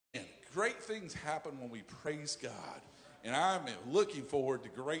great things happen when we praise God. And I'm looking forward to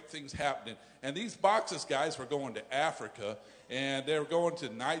great things happening. And these boxes, guys, were going to Africa, and they were going to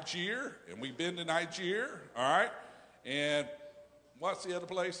Niger, and we've been to Niger, all right? And what's the other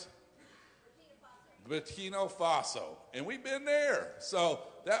place? Burkina Faso. And we've been there. So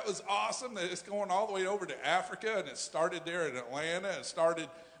that was awesome that it's going all the way over to Africa, and it started there in Atlanta. It started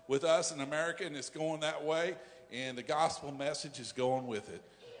with us in America, and it's going that way. And the gospel message is going with it.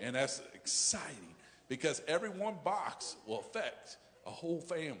 And that's exciting. Because every one box will affect a whole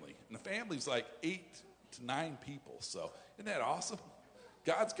family. And the family's like 8 to 9 people. So isn't that awesome?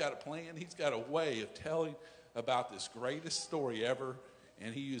 God's got a plan. He's got a way of telling about this greatest story ever.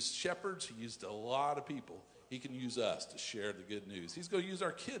 And he used shepherds. He used a lot of people. He can use us to share the good news. He's going to use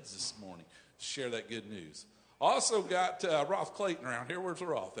our kids this morning to share that good news. Also got Roth Clayton around here. Where's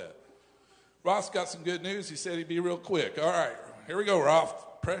Roth at? Roth's got some good news. He said he'd be real quick. All right. Here we go,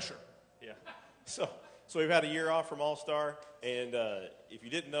 Roth. Pressure. Yeah. So we've had a year off from All-Star, and if you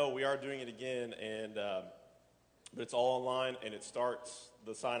didn't know, we are doing it again, and but it's all online, and it starts,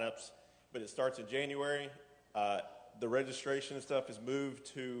 the sign-ups, but it starts in January. The registration and stuff is moved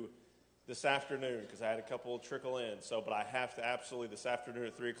to this afternoon because I had a couple trickle in, but I have to absolutely, this afternoon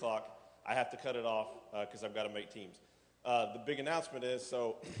at 3 o'clock, I have to cut it off because I've got to make teams. The big announcement is,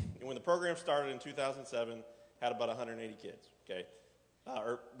 so when the program started in 2007, had about 180 kids, okay?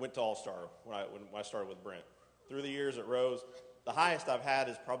 Or went to All-Star when I started with Brent. Through the years, it rose. The highest I've had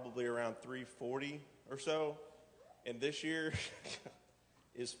is probably around 340 or so, and this year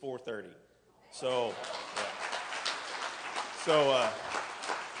is 430. So, yeah.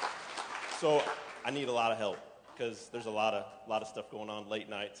 So I need a lot of help because there's a lot of stuff going on, late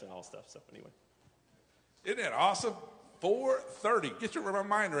nights and all stuff. So anyway, isn't that awesome? 4:30. Get your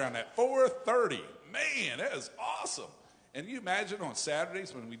mind around that. 4:30. Man, that is awesome. And you imagine on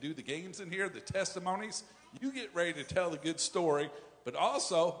Saturdays when we do the games in here, the testimonies, you get ready to tell the good story, but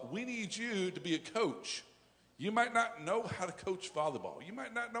also we need you to be a coach. You might not know how to coach volleyball. You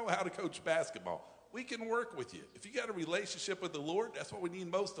might not know how to coach basketball. We can work with you. If you got a relationship with the Lord, that's what we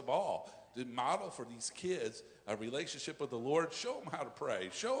need most of all, to model for these kids a relationship with the Lord. Show them how to pray.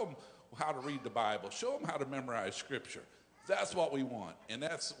 Show them how to read the Bible. Show them how to memorize Scripture. That's what we want, and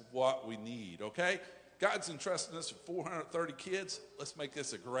that's what we need, okay? God's entrusting us with 430 kids. Let's make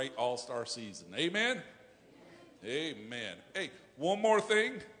this a great all-star season. Amen? Amen. Hey, one more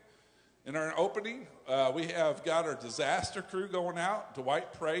thing. In our opening, we have got our disaster crew going out.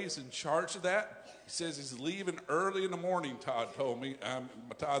 Dwight Pray's in charge of that. He says he's leaving early in the morning, Todd told me.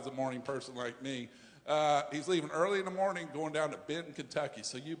 Todd's a morning person like me. He's leaving early in the morning going down to Benton, Kentucky.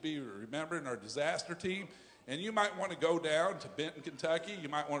 So you be remembering our disaster team. And you might want to go down to Benton, Kentucky. You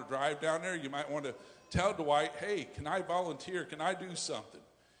might want to drive down there. You might want to tell Dwight, hey, can I volunteer? Can I do something?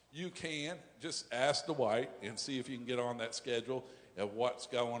 You can. Just ask Dwight and see if you can get on that schedule of what's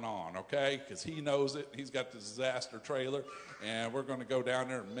going on, okay? Because he knows it. He's got the disaster trailer, and we're going to go down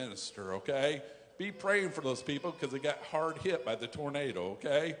there and minister, okay? Be praying for those people because they got hard hit by the tornado,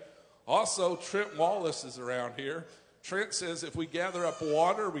 okay? Also, Trent Wallace is around here. Trent says if we gather up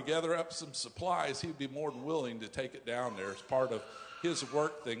water, we gather up some supplies, he'd be more than willing to take it down there as part of his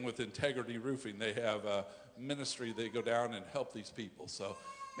work thing with Integrity Roofing. They have a ministry. They go down and help these people. So,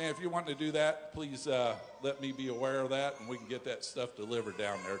 man, if you want to do that, please let me be aware of that, and we can get that stuff delivered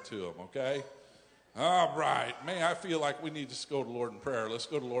down there to them, okay? All right. Man, I feel like we need to just go to the Lord in prayer. Let's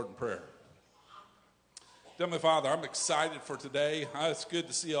go to the Lord in prayer. Heavenly Father, I'm excited for today. It's good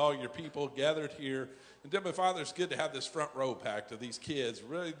to see all your people gathered here. And Heavenly Father, it's good to have this front row packed of these kids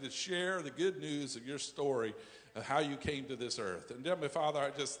ready to share the good news of your story of how you came to this earth. And Heavenly Father,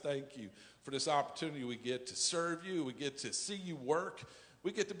 I just thank you for this opportunity we get to serve you. We get to see you work.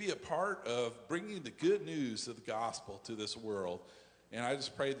 We get to be a part of bringing the good news of the gospel to this world. And I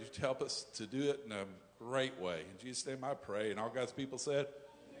just pray that you help us to do it in a great way. In Jesus' name I pray. And all God's people said,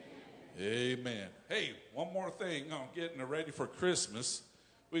 Amen. Amen. Hey, one more thing on getting ready for Christmas.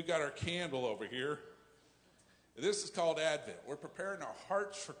 We've got our candle over here. This is called Advent. We're preparing our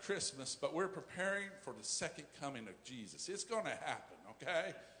hearts for Christmas, but we're preparing for the second coming of Jesus. It's going to happen,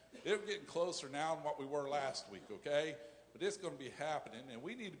 okay? We're getting closer now than what we were last week, okay? But it's going to be happening, and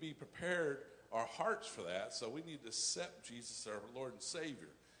we need to be prepared, our hearts for that, so we need to accept Jesus, our Lord and Savior.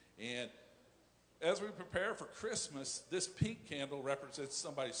 And as we prepare for Christmas, this pink candle represents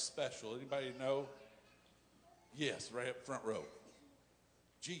somebody special. Anybody know? Yes, right up front row.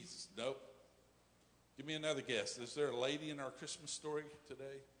 Jesus. Nope. Give me another guess. Is there a lady in our Christmas story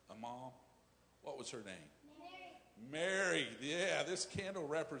today? A mom? What was her name? Mary. Yeah, this candle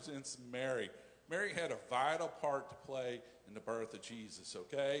represents Mary. Mary had a vital part to play in the birth of Jesus,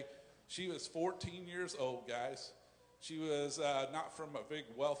 okay? She was 14 years old, guys. She was not from a big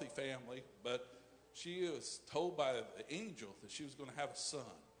wealthy family, but she was told by the angel that she was going to have a son.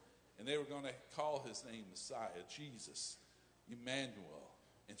 And they were going to call his name Messiah, Jesus, Emmanuel.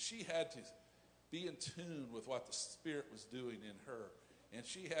 And she had to be in tune with what the Spirit was doing in her. And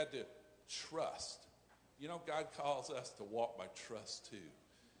she had to trust. You know, God calls us to walk by trust too.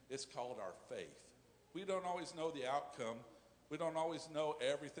 It's called our faith. We don't always know the outcome. We don't always know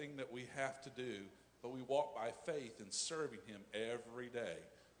everything that we have to do, but we walk by faith in serving him every day.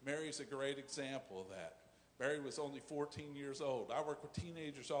 Mary's a great example of that. Mary was only 14 years old. I work with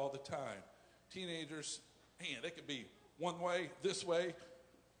teenagers all the time. Teenagers, man, they could be one way, this way,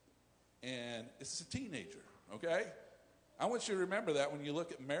 and it's a teenager, okay? I want you to remember that when you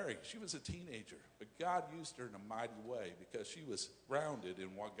look at Mary. She was a teenager, but God used her in a mighty way because she was grounded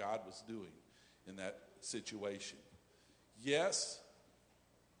in what God was doing in that situation. Yes,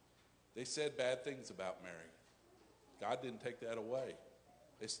 they said bad things about Mary. God didn't take that away.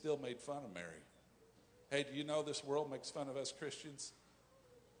 They still made fun of Mary. Hey, do you know this world makes fun of us Christians?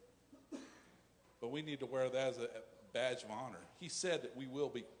 But we need to wear that as a badge of honor. He said that we will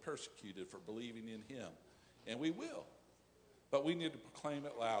be persecuted for believing in him, and we will. But we need to proclaim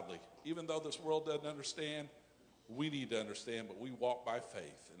it loudly. Even though this world doesn't understand, we need to understand, but we walk by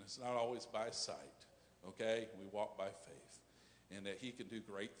faith, and it's not always by sight, okay? We walk by faith, and that he can do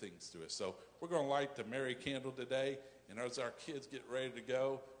great things to us. So we're going to light the Mary candle today, and as our kids get ready to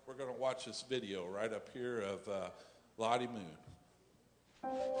go, we're going to watch this video right up here of Lottie Moon.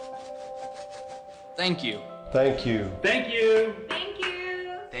 Thank you. Thank you. Thank you. Thank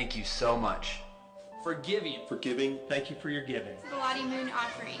you. Thank you so much. For giving. Thank you for your giving. To the Lottie Moon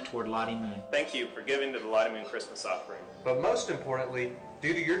offering. Toward Lottie Moon. Thank you for giving to the Lottie Moon Christmas offering. But most importantly,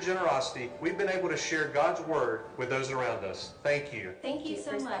 due to your generosity, we've been able to share God's word with those around us. Thank you. Thank you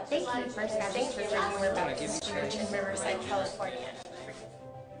so much. Thank you, First Baptist Church of Baptist Church in Riverside, California.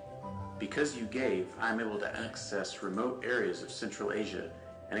 Because you gave, I'm able to access remote areas of Central Asia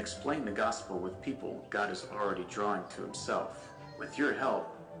and explain the gospel with people God is already drawing to himself. With your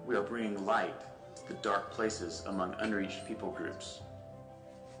help, we are bringing light to the dark places among unreached people groups.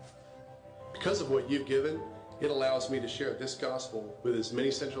 Because of what you've given, it allows me to share this gospel with as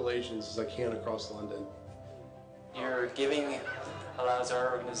many Central Asians as I can across London. Your giving allows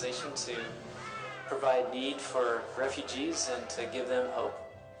our organization to provide need for refugees and to give them hope.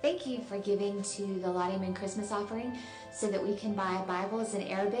 Thank you for giving to the Lottie Moon Christmas offering so that we can buy Bibles in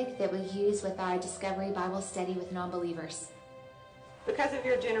Arabic that we use with our Discovery Bible study with non-believers. Because of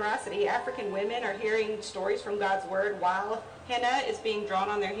your generosity, African women are hearing stories from God's Word while henna is being drawn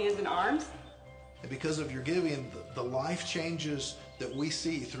on their hands and arms. And because of your giving, the life changes that we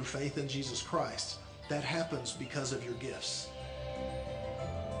see through faith in Jesus Christ, that happens because of your gifts.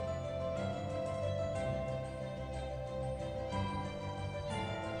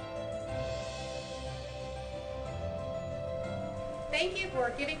 Thank you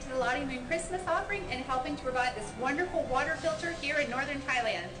for giving to the Lottie Moon Christmas offering and helping to provide this wonderful water filter here in northern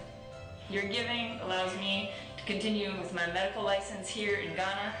Thailand. Your giving allows me to continue with my medical license here in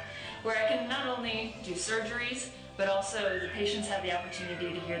Ghana, where I can not only do surgeries, but also the patients have the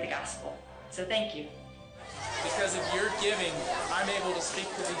opportunity to hear the gospel. So thank you. Because of your giving, I'm able to speak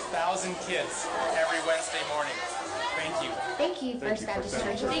to these 1,000 kids every Wednesday morning. Thank you. Thank you, First Baptist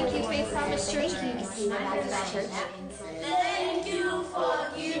Church. Thank you, Faith Promise Church. Thank you, Casino Baptist Church. Thank you for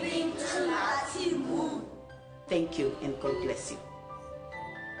giving to Lottie Moon. Thank you, and God bless you.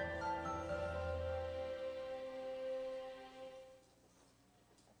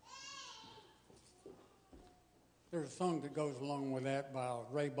 There's a song that goes along with that by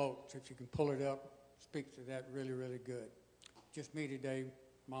Ray Boltz. If you can pull it up, speaks to that really, really good. Just me today.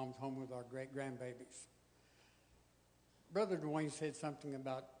 Mom's home with our great-grandbabies. Brother Dwayne said something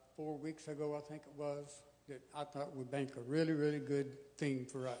about 4 weeks ago, I think it was, that I thought would make a really, really good theme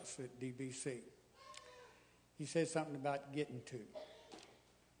for us at DBC. He said something about getting to.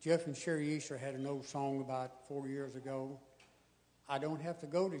 Jeff and Sherry Easter had an old song about 4 years ago. I don't have to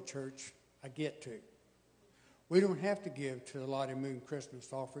go to church, I get to. We don't have to give to the Lottie Moon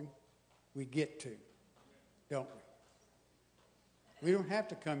Christmas offering. We get to, don't we? We don't have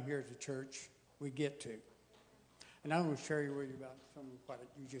to come here to church. We get to. And I'm going to share with you about some of what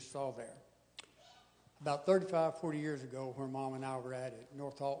you just saw there. About 35, 40 years ago, where Mom and I were at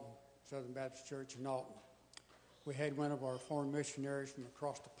North Alton, Southern Baptist Church in Alton, we had one of our foreign missionaries from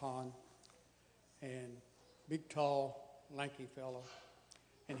across the pond, and big, tall, lanky fellow.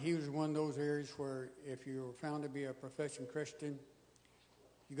 And he was one of those areas where if you were found to be a professing Christian,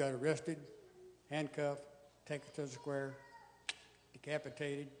 you got arrested, handcuffed, taken to the square,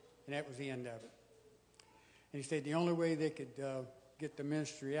 decapitated, and that was the end of it. And he said the only way they could get the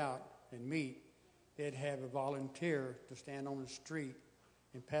ministry out and meet, they'd have a volunteer to stand on the street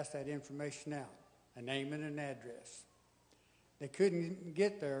and pass that information out, a name and an address. They couldn't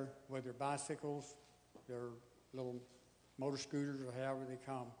get there with their bicycles, their little motor scooters, or however they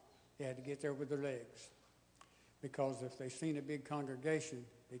come. They had to get there with their legs. Because if they seen a big congregation,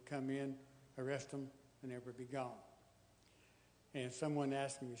 they'd come in, arrest them, and they would be gone. And someone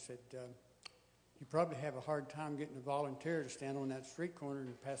asked me, he said, you probably have a hard time getting a volunteer to stand on that street corner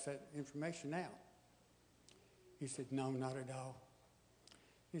and pass that information out. He said, no, not at all.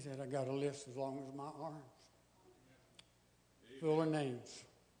 He said, I got a list as long as my arms, full of names,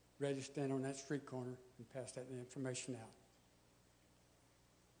 ready to stand on that street corner and pass that information out.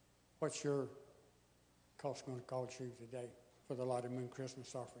 What's your cost going to cost you today for the Lottie Moon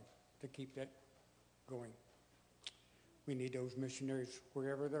Christmas offering to keep that going? We need those missionaries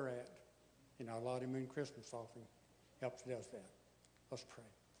wherever they're at, and our Lottie Moon Christmas offering helps does that. Let's pray.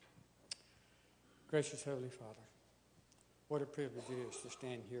 Gracious Heavenly Father, what a privilege it is to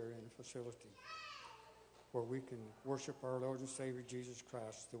stand here in a facility where we can worship our Lord and Savior Jesus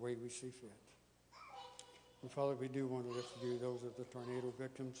Christ the way we see fit. And Father, we do want to lift you, those of the tornado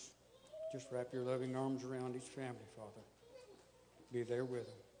victims. Just wrap your loving arms around each family, Father. Be there with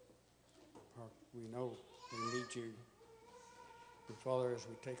them. We know they need you. And Father, as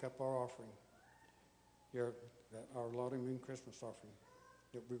we take up our offering, our Lottie Moon Christmas offering,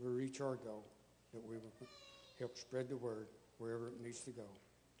 that we will reach our goal, that we will help spread the word wherever it needs to go.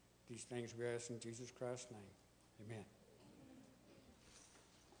 These things we ask in Jesus Christ's name. Amen.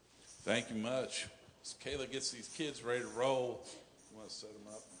 Thank you much. As Kayla gets these kids ready to roll, you want to set them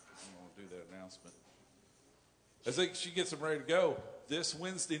up? I'm going to do that announcement. As she gets them ready to go, this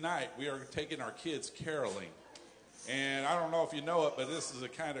Wednesday night we are taking our kids caroling. And I don't know if you know it, but this is a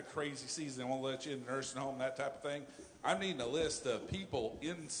kind of crazy season. They won't let you in the nursing home, that type of thing. I'm needing a list of people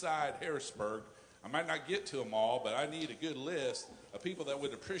inside Harrisburg. I might not get to them all, but I need a good list of people that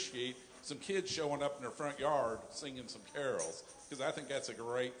would appreciate some kids showing up in their front yard singing some carols, because I think that's a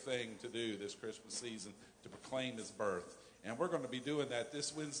great thing to do this Christmas season, to proclaim his birth. And we're going to be doing that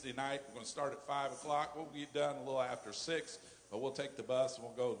this Wednesday night. We're going to start at 5 o'clock. We'll get done a little after 6, but we'll take the bus and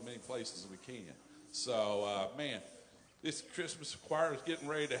we'll go as many places as we can. So, man, this Christmas choir is getting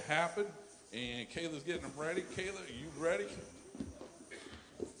ready to happen, and Kayla's getting them ready. Kayla, are you ready?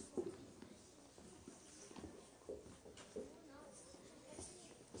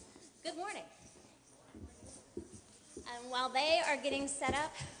 Good morning. While they are getting set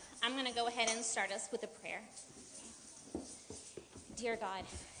up, I'm going to go ahead and start us with a prayer. Dear God,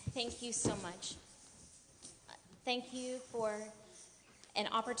 thank you so much. Thank you for an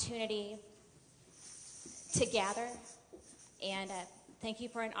opportunity to gather, and thank you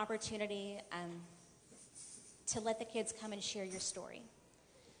for an opportunity to let the kids come and share your story.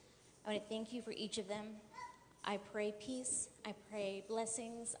 I want to thank you for each of them. I pray peace, I pray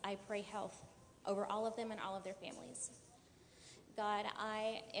blessings, I pray health over all of them and all of their families. God,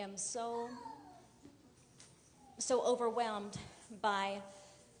 I am so overwhelmed by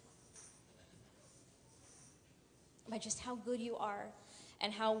just how good you are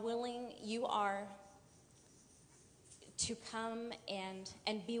and how willing you are to come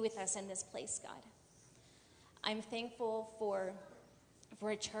and be with us in this place, God. I'm thankful for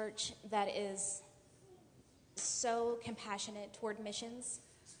a church that is so compassionate toward missions,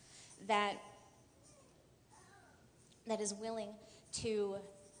 that is willing to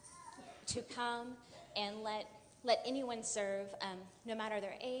come and let anyone serve, no matter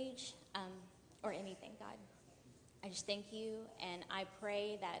their age or anything, God. I just thank you, and I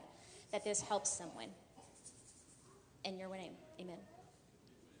pray that this helps someone. In your name, amen.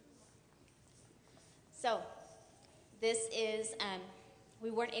 So, this is,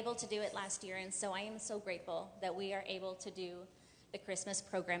 we weren't able to do it last year, and so I am so grateful that we are able to do the Christmas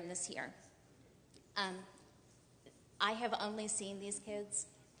program this year. I have only seen these kids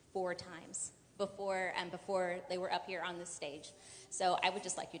 4 times before they were up here on this stage. So I would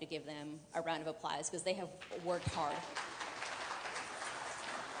just like you to give them a round of applause, because they have worked hard.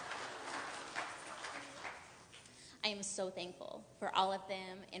 I am so thankful for all of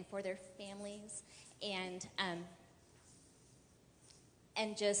them and for their families, and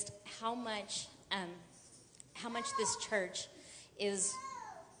just how much this church is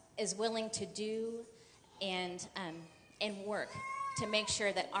willing to do and work to make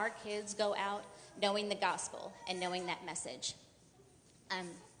sure that our kids go out knowing the gospel and knowing that message.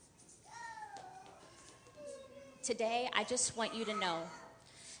 Today, I just want you to know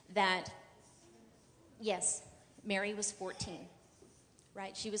that, yes, Mary was 14.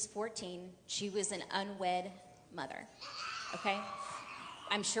 right? She was 14. She was an unwed mother, okay?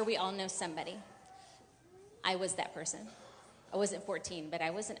 I'm sure we all know somebody. I was that person. I wasn't 14, but I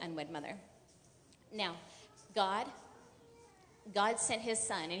was an unwed mother. Now, God sent his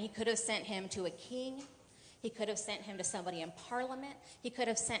son, and he could have sent him to a king. He could have sent him to somebody in parliament. He could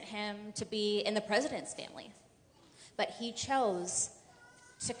have sent him to be in the president's family. But he chose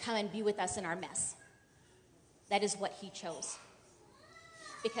to come and be with us in our mess. That is what he chose.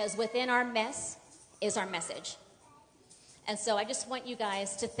 Because within our mess is our message. And so I just want you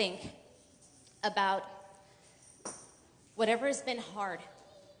guys to think about whatever has been hard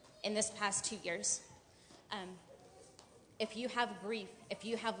in this past 2 years. If you have grief, if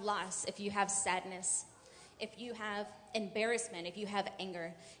you have loss, if you have sadness, if you have embarrassment, if you have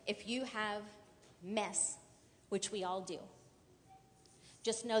anger, if you have mess, which we all do,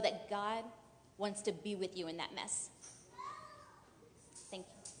 just know that God wants to be with you in that mess. Thank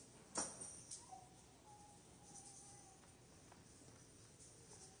you.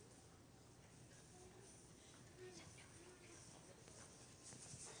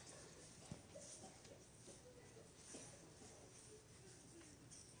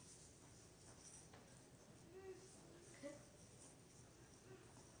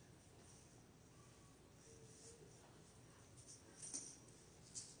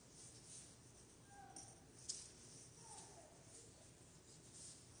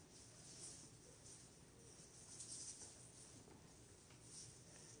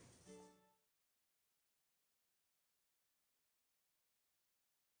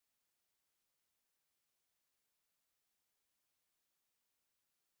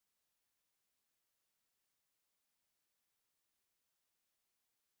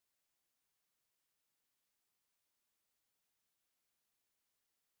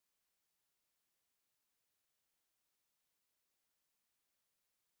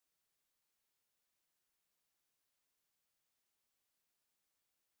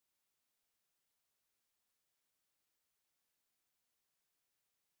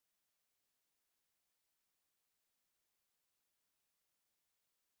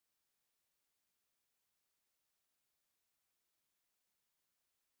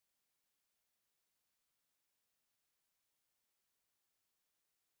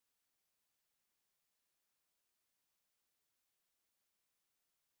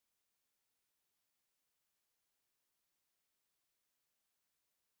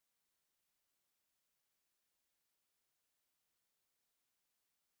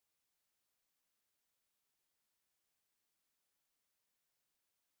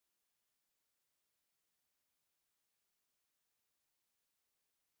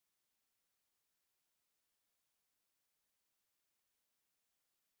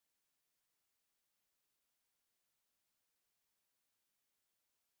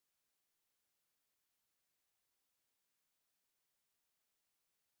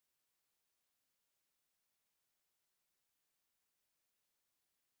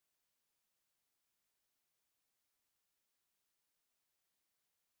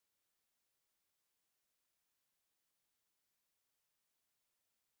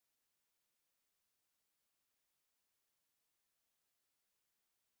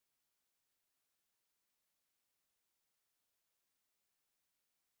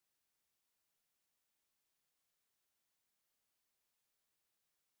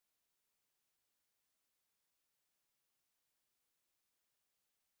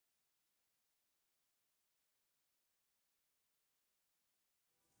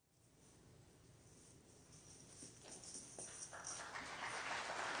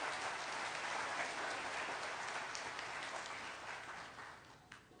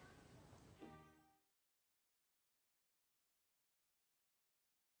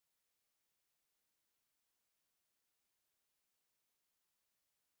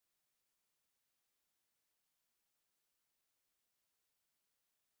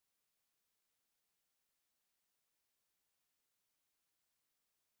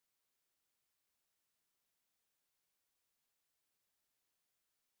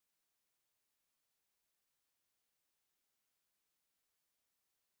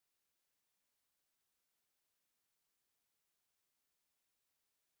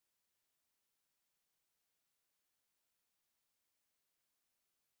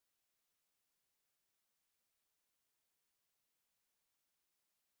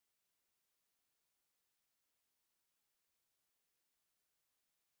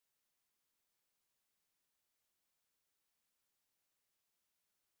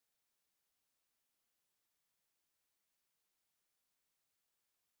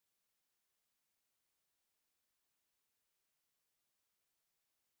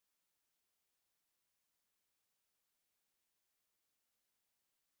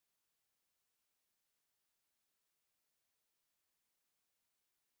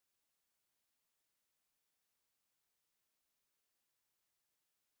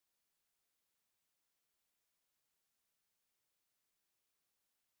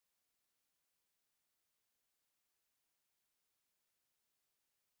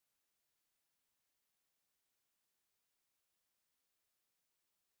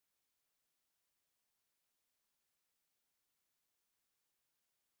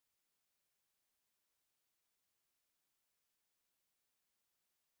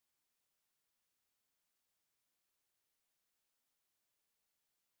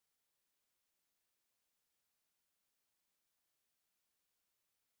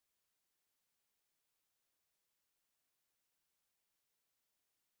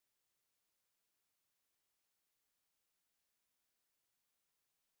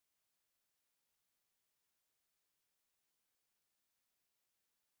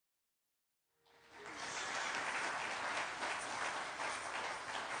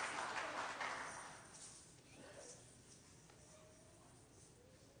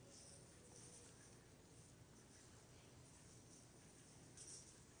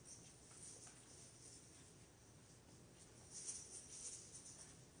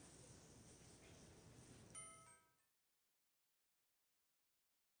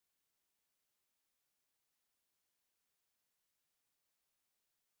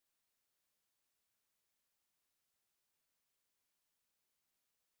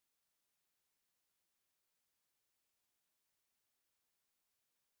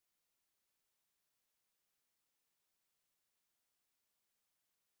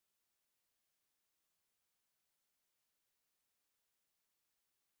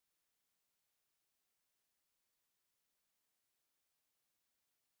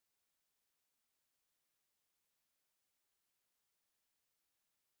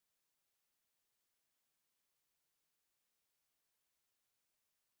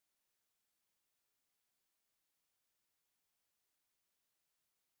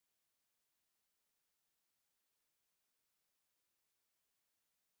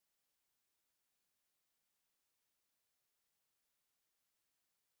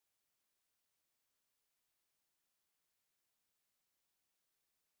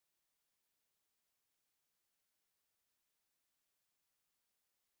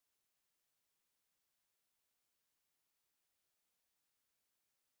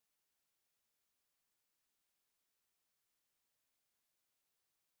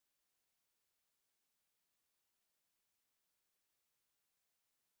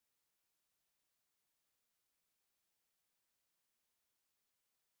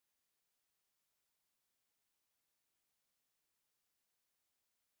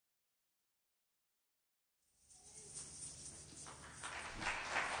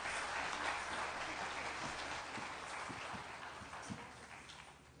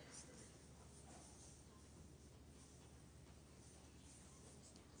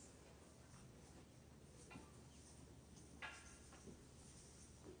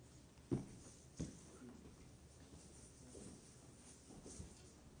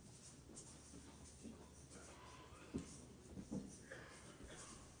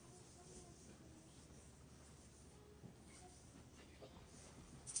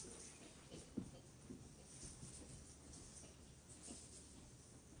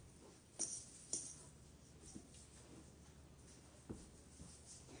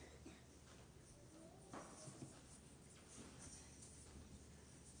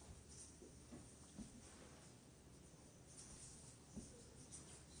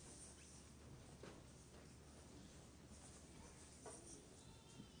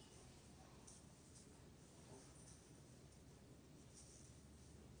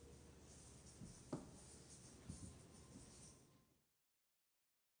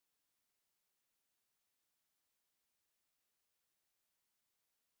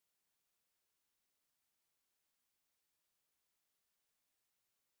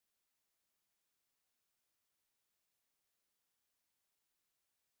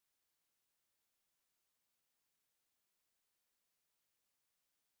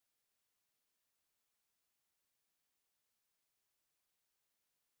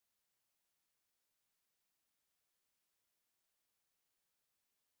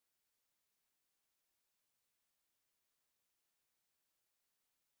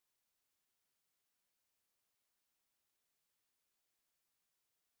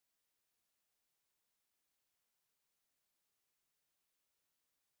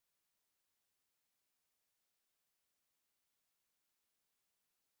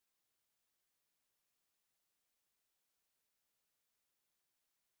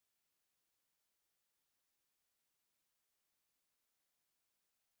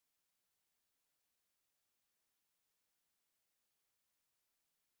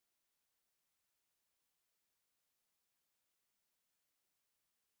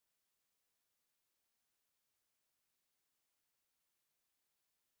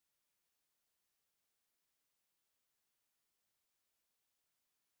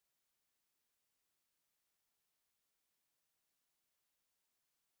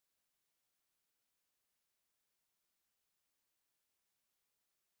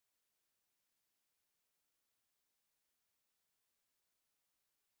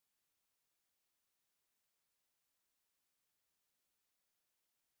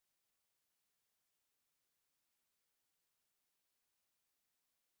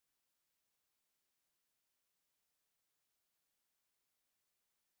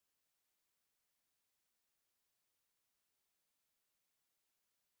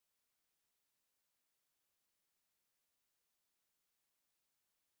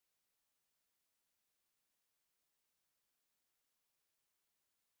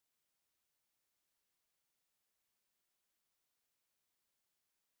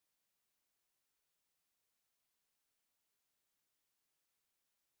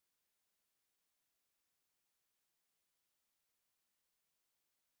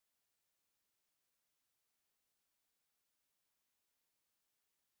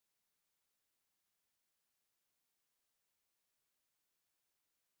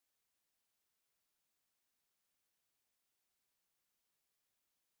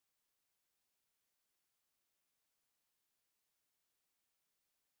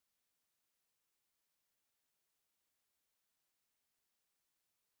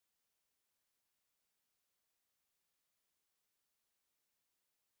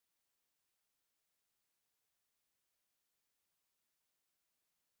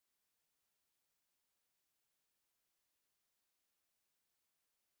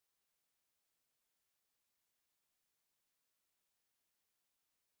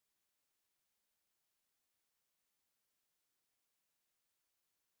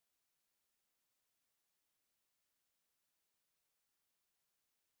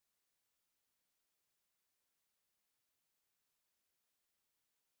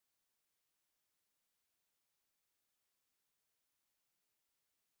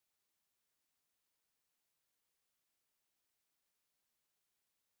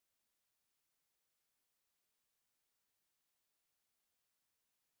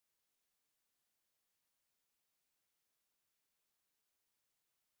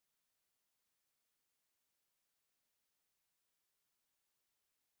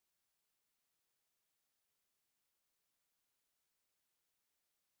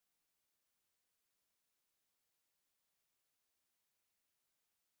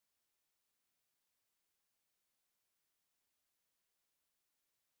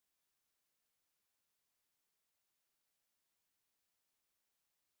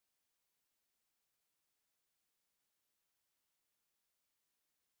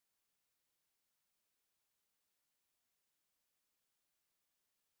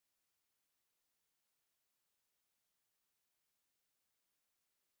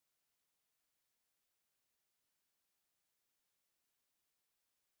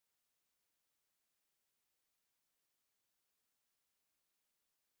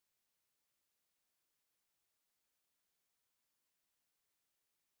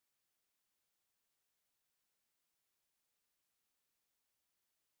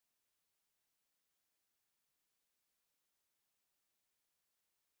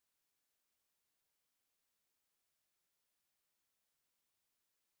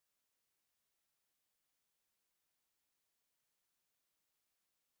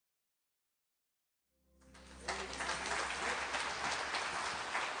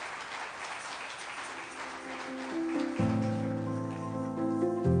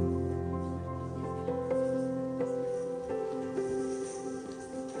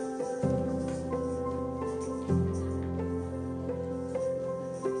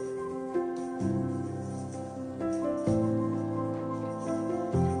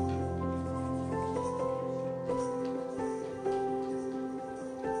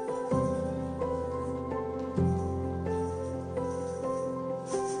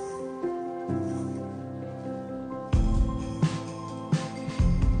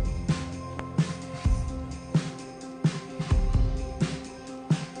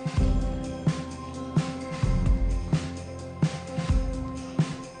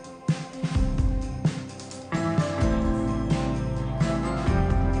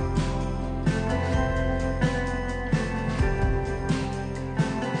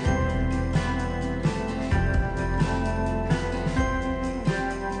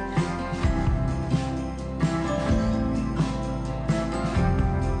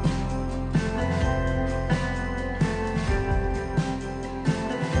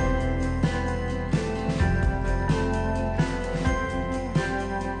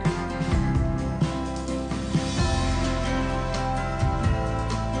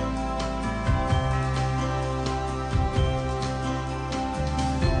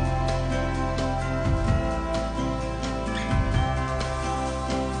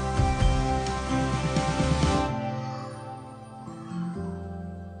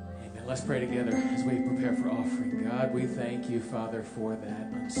 Let's pray together as we prepare for offering. God, we thank you, Father, for that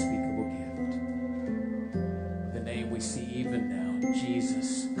unspeakable gift. The name we see even now,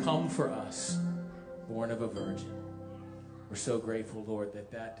 Jesus, come for us, born of a virgin. We're so grateful, Lord,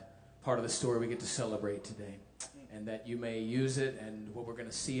 that part of the story we get to celebrate today, and that you may use it and what we're going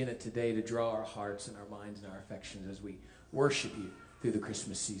to see in it today to draw our hearts and our minds and our affections as we worship you through the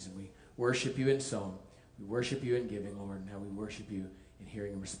Christmas season. We worship you in song. We worship you in giving, Lord, and now we worship you in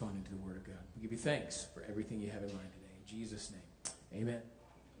hearing and responding to the word of God. We give you thanks for everything you have in mind today. In Jesus' name, amen.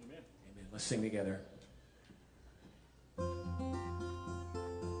 Amen. Amen. Let's sing together.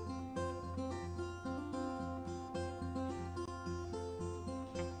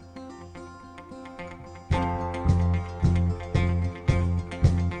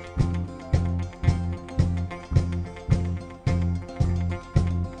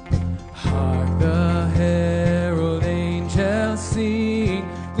 Hark the herald angels sing,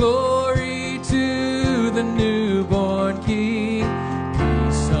 glory to the newborn King.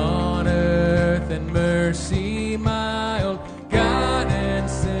 Peace on earth and mercy mild, God and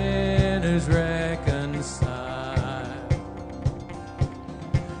sinners reconciled.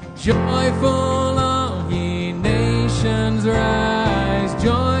 Joyful all ye nations rise,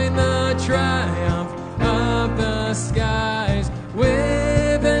 join the triumph of the skies.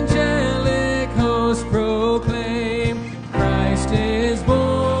 With angelic hosts proclaim, Christ is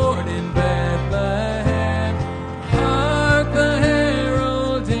born in Bethlehem. Hark the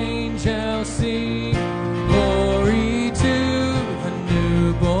herald angels sing, glory to the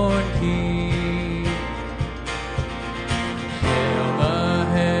newborn King. Hail the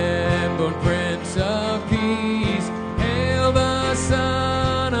heaven-born Prince of Peace, hail the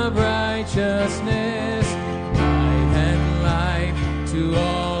Son of Righteousness. Light and life to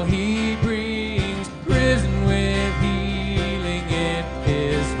all he brings, risen with healing in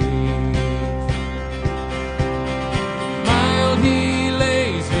his wings. Mild he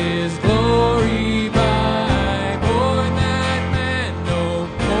lays his glory by, born that man no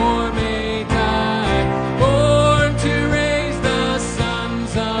more may die, born to raise the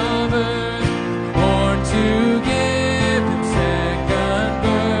sons of earth, born to give them second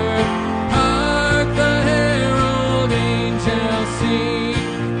birth. Hark the herald angels sing,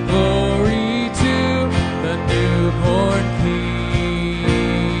 glory to the newborn King.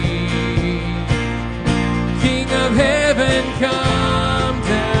 King of heaven, come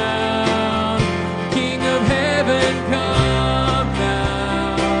down. King of heaven, come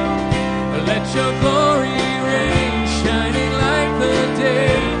down. Let your glory reign, shining like the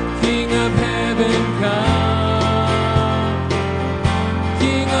day. King of heaven, come.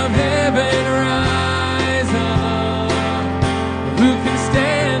 King of heaven, rise up. Who can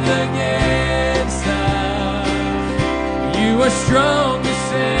stand against us? You are strong to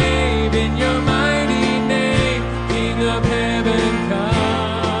save in your mighty name. King of heaven, come.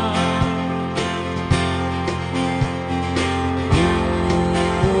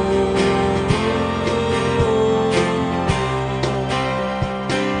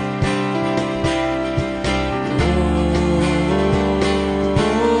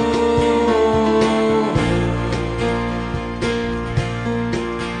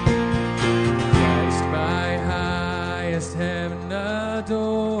 Christ by highest heaven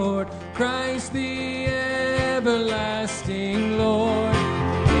adored, Christ the everlasting Lord.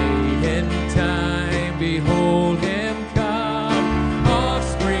 Late in time, behold him come,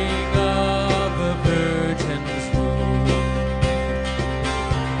 offspring of the Virgin's womb.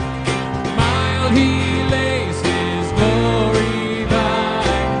 Mild he lays his glory by,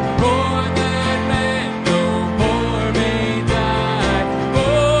 born that man no more may die,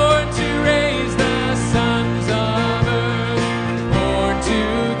 born to raise the sons of earth, born to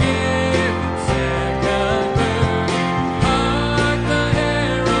give second birth. Hark the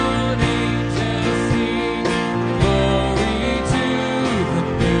herald angels sing, glory to the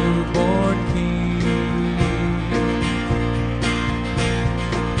newborn King.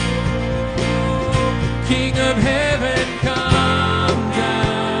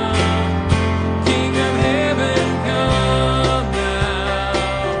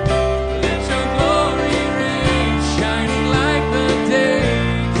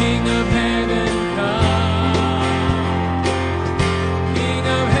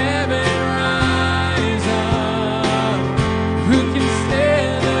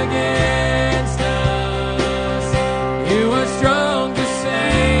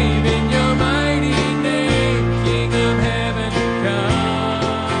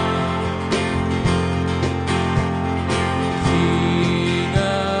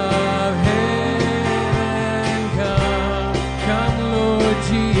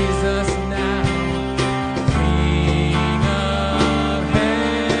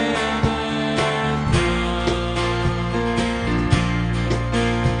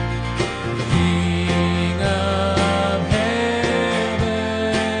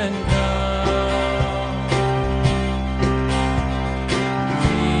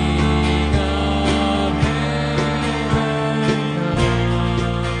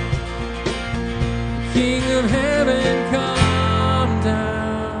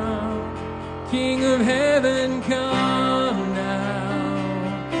 heaven come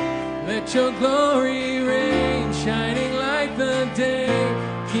now. Let your glory reign, shining like the day.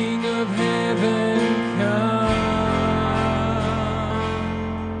 King of heaven come.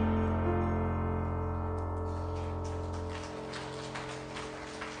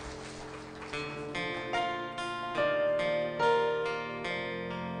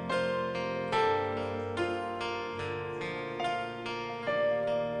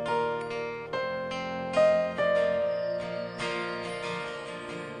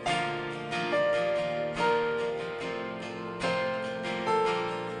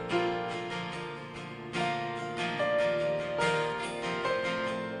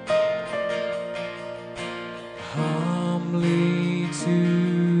 Humbly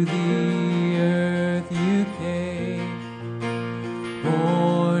to the earth you came,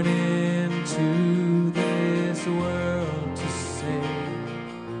 born into this world to save.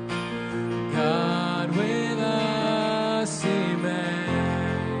 God with us, Emmanuel.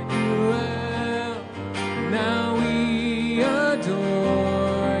 Now we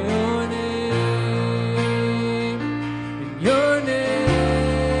adore your name, and your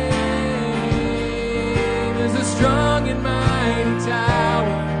name is a strong and mighty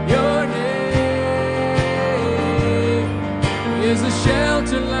tower. Your name is a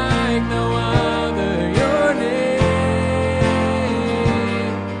shelter like no other. Your name,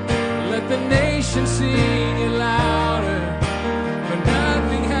 let the nation sing it louder, for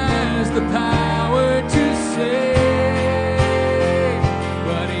nothing has the power to save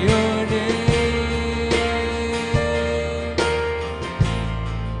but your name.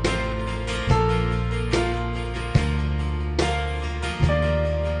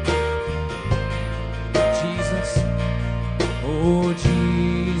 Jesus, oh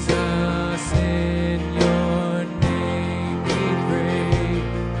Jesus, in your name we pray.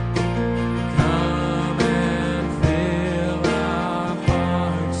 Come and fill our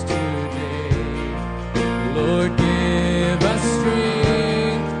hearts today. Lord, give us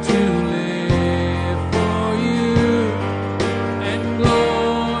strength to live for you and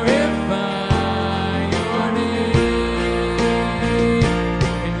glorify your name.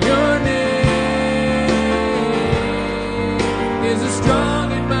 And your name is a strong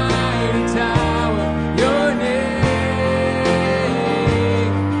and mighty tower. Your name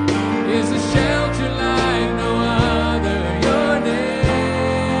is a shelter like no other. Your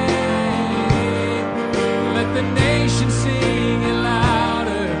name, let the nation sing it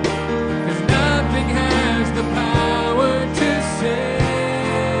louder, 'cause nothing has the power to save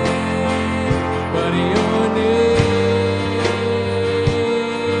but your name.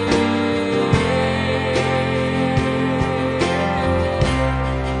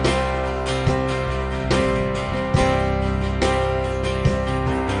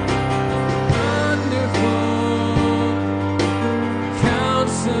 Wonderful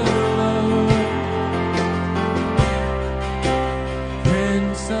Counselor,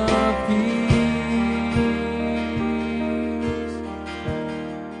 Prince of Peace.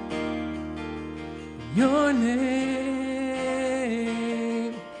 Your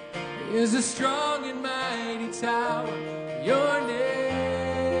name is a strong and mighty tower. Your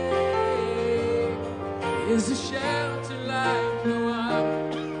name is a shelter like no other.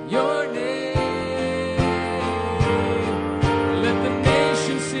 Your name, let the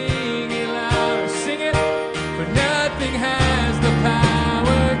nation sing it louder. Sing it, for nothing has the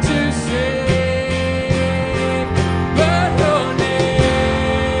power to save but your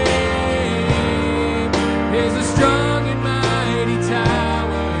name is a strong and mighty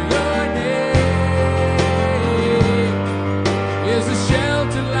tower. Your name is a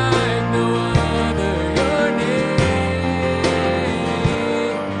shelter like no other. Your name,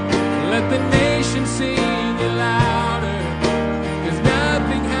 let the nation sing it louder, 'cause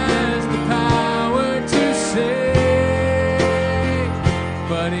nothing has the power to save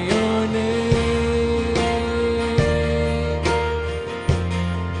but your name.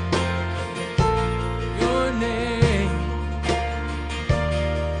 Your name.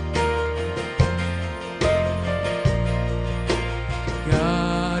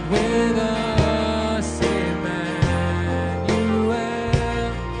 God with us, Emmanuel.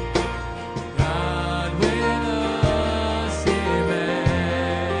 God with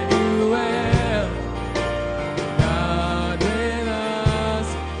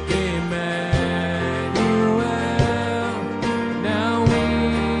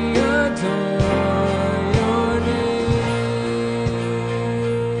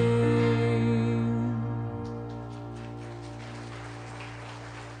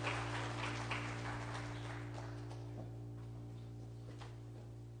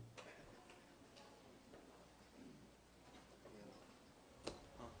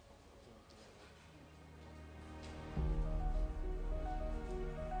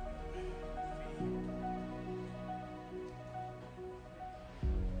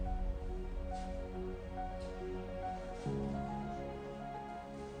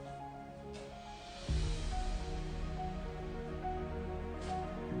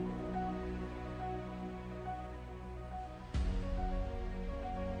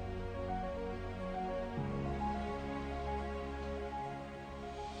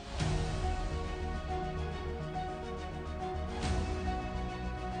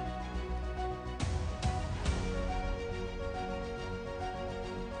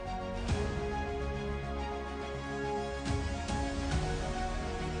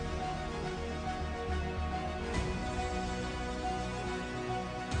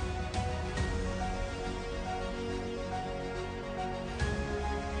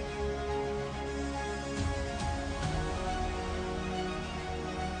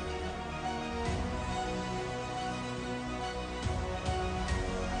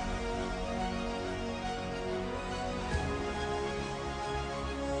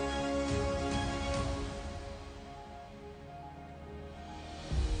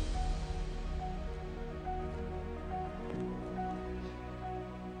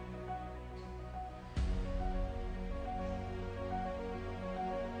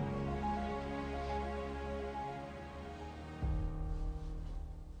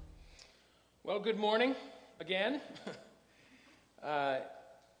Well, good morning again.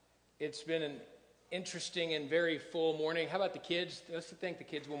 It's been an interesting and very full morning. How about the kids? Let's thank the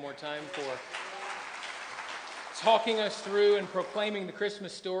kids one more time for talking us through and proclaiming the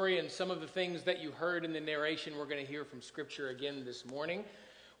Christmas story and some of the things that you heard in the narration we're going to hear from Scripture again this morning.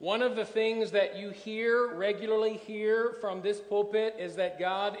 One of the things that you regularly hear from this pulpit is that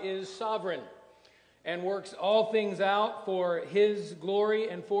God is sovereign and works all things out for His glory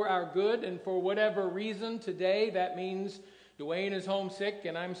and for our good. And for whatever reason today, that means Dwayne is homesick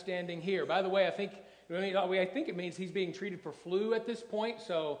and I'm standing here. By the way, I think it means he's being treated for flu at this point.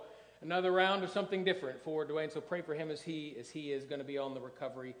 So another round of something different for Dwayne. So pray for him as he is going to be on the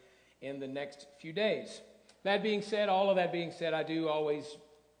recovery in the next few days. All of that being said, I do always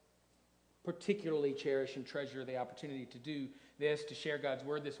particularly cherish and treasure the opportunity to do this, to share God's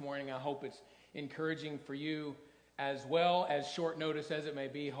word this morning. I hope it's encouraging for you as well, as short notice as it may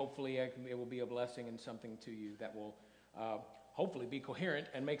be. Hopefully it will be a blessing and something to you that will hopefully be coherent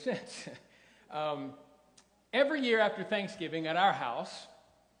and make sense. Every year after Thanksgiving at our house,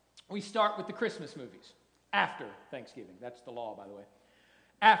 we start with the Christmas movies. After Thanksgiving. That's the law, by the way.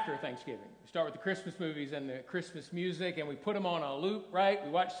 After Thanksgiving. We start with the Christmas movies and the Christmas music, and we put them on a loop, right?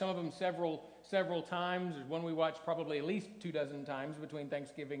 We watch some of them several times. There's one we watched probably at least 24 times between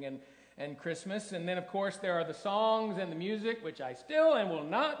Thanksgiving and Christmas. And then, of course, there are the songs and the music, which I still and will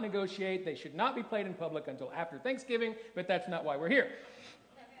not negotiate. They should not be played in public until after Thanksgiving, but that's not why we're here.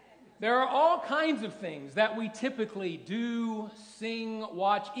 There are all kinds of things that we typically do, sing,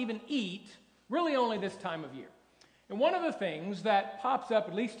 watch, even eat, really only this time of year. And one of the things that pops up,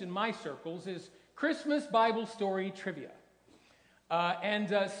 at least in my circles, is Christmas Bible story trivia.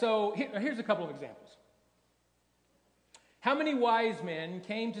 So here's a couple of examples. How many wise men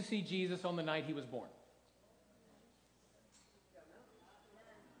came to see Jesus on the night he was born?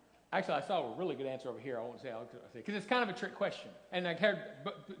 Actually, I saw a really good answer over here. I won't say, because it's kind of a trick question. And I heard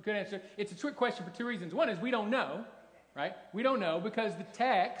good answer. It's a trick question for two reasons. One is we don't know, right? We don't know because the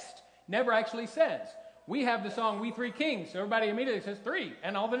text never actually says. We have the song We Three Kings, so everybody immediately says 3,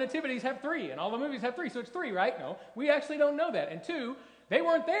 and all the nativities have 3, and all the movies have 3, so it's 3, right? No, we actually don't know that. And 2, they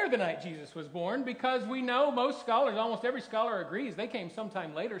weren't there the night Jesus was born because we know most scholars, almost every scholar agrees, they came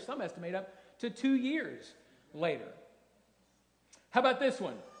sometime later. Some estimate up to 2 years later. How about this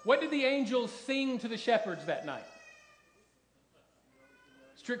one? What did the angels sing to the shepherds that night?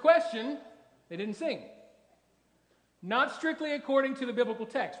 It's a trick question. They didn't sing. Not strictly according to the biblical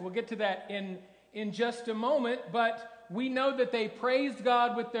text. We'll get to that in just a moment, but we know that they praised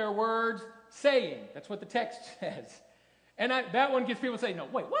God with their words, saying. That's what the text says. And that one gets people to say, no,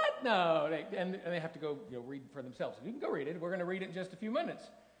 wait, what? No. And they have to go read for themselves. You can go read it. We're going to read it in just a few minutes.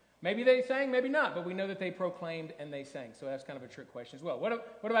 Maybe they sang, maybe not, but we know that they proclaimed and they sang. So that's kind of a trick question as well. What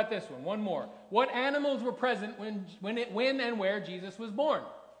about this one? One more. What animals were present when and where Jesus was born?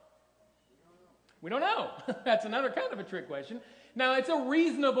 We don't know. That's another kind of a trick question. Now, it's a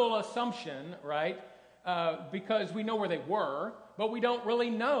reasonable assumption, right? Because we know where they were, but we don't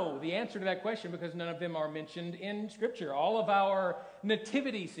really know the answer to that question because none of them are mentioned in Scripture. All of our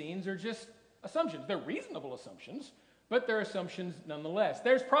nativity scenes are just assumptions. They're reasonable assumptions, but they're assumptions nonetheless.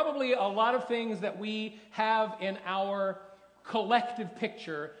 There's probably a lot of things that we have in our collective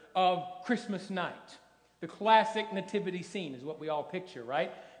picture of Christmas night. The classic nativity scene is what we all picture,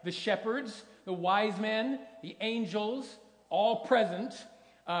 right? The shepherds, the wise men, the angels, all present,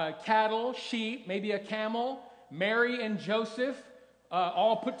 cattle, sheep, maybe a camel, Mary and Joseph,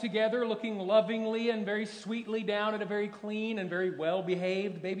 all put together looking lovingly and very sweetly down at a very clean and very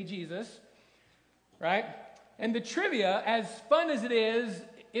well-behaved baby Jesus, right? And the trivia, as fun as it is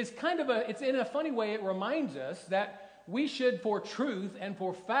kind of it's in a funny way, it reminds us that we should, for truth and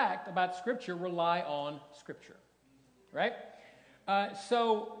for fact about Scripture, rely on Scripture, right?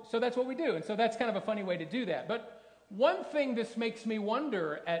 So that's what we do. And so that's kind of a funny way to do that. But one thing this makes me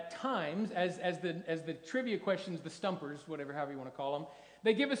wonder at times, as the trivia questions, the stumpers, however you want to call them,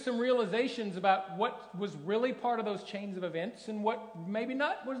 they give us some realizations about what was really part of those chains of events and what maybe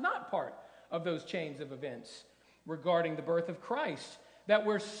was not part of those chains of events regarding the birth of Christ that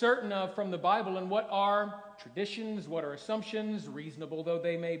we're certain of from the Bible, and what are traditions, what are assumptions, reasonable though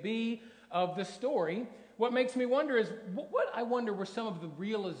they may be, of the story. What makes me wonder is, what I wonder were some of the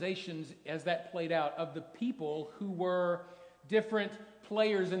realizations as that played out of the people who were different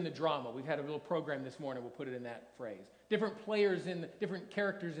players in the drama. We've had a little program this morning, we'll put it in that phrase. Different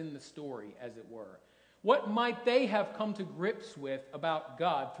characters in the story, as it were. What might they have come to grips with about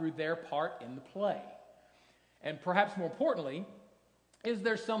God through their part in the play? And perhaps more importantly, is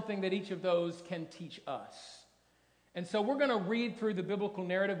there something that each of those can teach us And so we're going to read through the biblical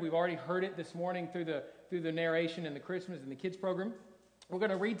narrative. We've already heard it this morning through the narration in the Christmas and the kids program. We're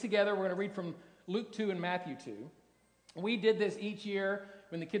going to read together. We're going to read from Luke 2 and Matthew 2. We did this each year.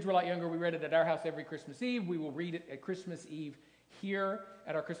 When the kids were a lot younger, we read it at our house every Christmas Eve. We will read it at Christmas Eve here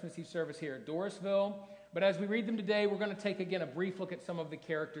at our Christmas Eve service here at Dorisville. But as we read them today, we're going to take again a brief look at some of the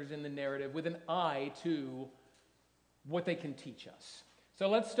characters in the narrative with an eye to what they can teach us. So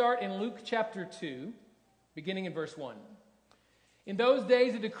let's start in Luke chapter 2, beginning in verse 1. In those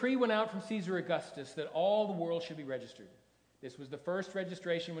days, a decree went out from Caesar Augustus that all the world should be registered. This was the first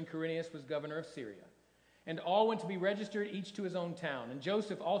registration when Quirinius was governor of Syria. And all went to be registered, each to his own town. And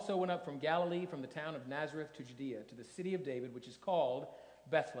Joseph also went up from Galilee, from the town of Nazareth to Judea, to the city of David, which is called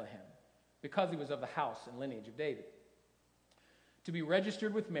Bethlehem, because he was of the house and lineage of David, to be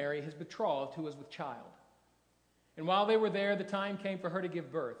registered with Mary, his betrothed, who was with child. And while they were there, the time came for her to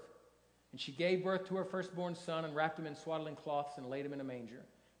give birth. And she gave birth to her firstborn son, and wrapped him in swaddling cloths, and laid him in a manger,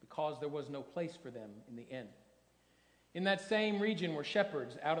 because there was no place for them in the inn. In that same region were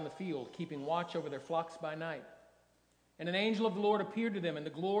shepherds out in the field, keeping watch over their flocks by night. And an angel of the Lord appeared to them, and the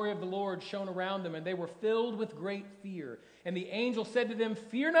glory of the Lord shone around them, and they were filled with great fear. And the angel said to them,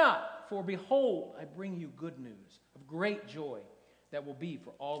 "Fear not, for behold, I bring you good news of great joy that will be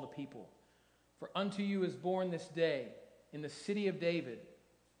for all the people. For unto you is born this day in the city of David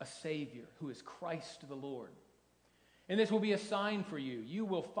a Savior, who is Christ the Lord. And this will be a sign for you. You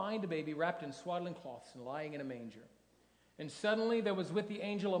will find a baby wrapped in swaddling cloths and lying in a manger." And suddenly there was with the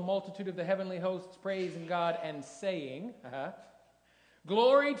angel a multitude of the heavenly hosts praising God and saying,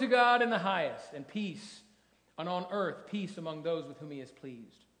 "Glory to God in the highest, and peace, and on earth peace among those with whom he is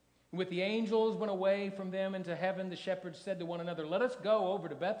pleased." And with the angels went away from them into heaven. The shepherds said to one another, "Let us go over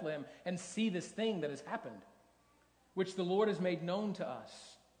to Bethlehem and see this thing that has happened, which the Lord has made known to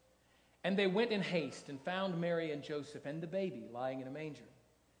us." And they went in haste and found Mary and Joseph and the baby lying in a manger.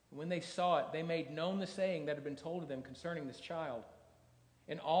 And when they saw it, they made known the saying that had been told to them concerning this child.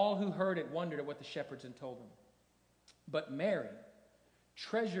 And all who heard it wondered at what the shepherds had told them. But Mary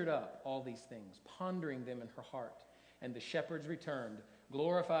treasured up all these things, pondering them in her heart. And the shepherds returned,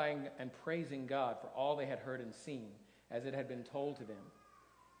 glorifying and praising God for all they had heard and seen, as it had been told to them.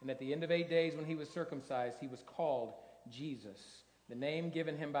 And at the end of 8 days, when he was circumcised, he was called Jesus, the name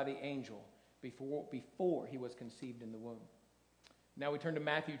given him by the angel before he was conceived in the womb. Now we turn to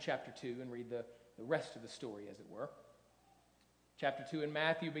Matthew chapter 2 and read the rest of the story, as it were. Chapter 2 in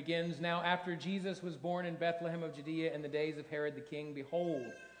Matthew begins, "Now after Jesus was born in Bethlehem of Judea in the days of Herod the king, behold,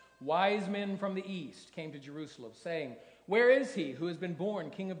 wise men from the east came to Jerusalem, saying, 'Where is he who has been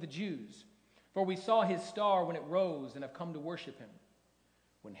born King of the Jews? For we saw his star when it rose and have come to worship him.'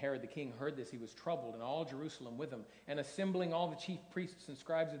 When Herod the king heard this, he was troubled, and all Jerusalem with him. And assembling all the chief priests and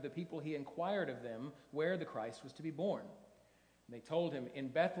scribes of the people, he inquired of them where the Christ was to be born. And they told him, 'In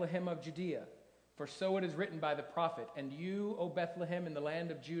Bethlehem of Judea, for so it is written by the prophet, and you, O Bethlehem, in the land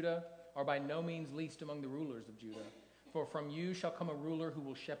of Judah, are by no means least among the rulers of Judah. For from you shall come a ruler who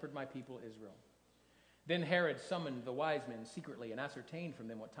will shepherd my people Israel.' Then Herod summoned the wise men secretly and ascertained from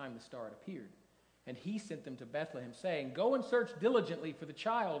them what time the star had appeared. And he sent them to Bethlehem, saying, 'Go and search diligently for the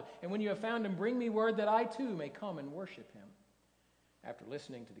child, and when you have found him, bring me word that I too may come and worship him.' After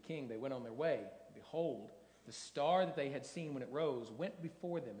listening to the king, they went on their way. Behold, the star that they had seen when it rose went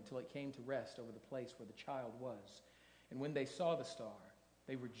before them until it came to rest over the place where the child was. And when they saw the star,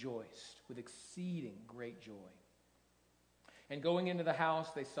 they rejoiced with exceeding great joy. And going into the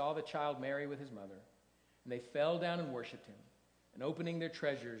house, they saw the child Mary with his mother, and they fell down and worshipped him. And opening their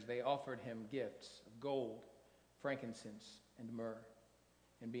treasures, they offered him gifts of gold, frankincense, and myrrh.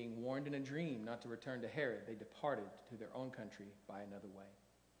 And being warned in a dream not to return to Herod, they departed to their own country by another way."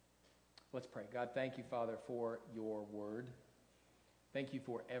 Let's pray. God, thank you, Father, for your word. Thank you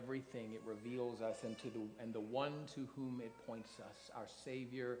for everything it reveals us and the one to whom it points us, our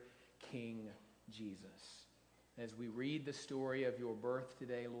Savior, King Jesus. As we read the story of your birth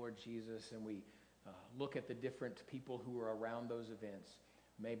today, Lord Jesus, and we look at the different people who are around those events,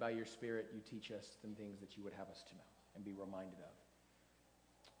 may by your Spirit you teach us some things that you would have us to know and be reminded of.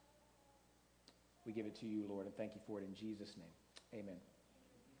 We give it to you, Lord, and thank you for it in Jesus' name. Amen.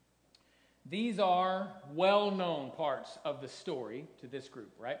 These are well-known parts of the story to this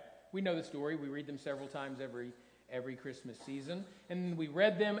group, right? We know the story. We read them several times every Christmas season. And we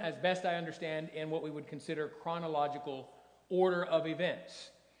read them, as best I understand, in what we would consider chronological order of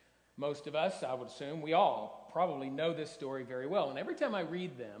events. Most of us, I would assume, we all probably know this story very well. And every time I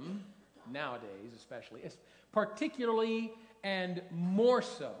read them, nowadays especially, particularly and more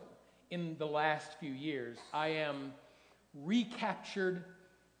so in the last few years, I am recaptured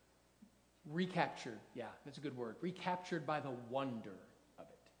recaptured. Yeah, that's a good word. Recaptured by the wonder of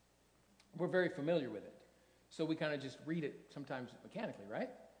it. We're very familiar with it. So we kind of just read it sometimes mechanically, right?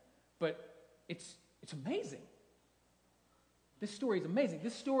 But it's amazing. This story is amazing.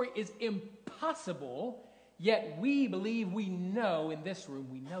 This story is impossible, yet we believe we know in this room,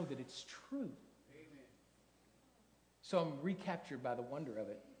 we know that it's true. Amen. So I'm recaptured by the wonder of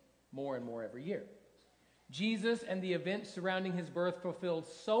it more and more every year. Jesus and the events surrounding his birth fulfilled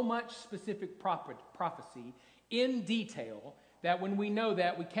so much specific prophecy in detail that when we know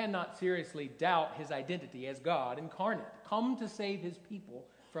that, we cannot seriously doubt his identity as God incarnate, come to save his people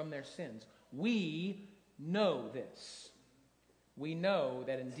from their sins. We know this. We know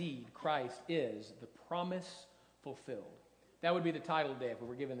that indeed Christ is the promise fulfilled. That would be the title today if we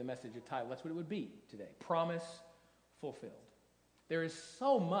were given the message a title. That's what it would be today. Promise fulfilled. There is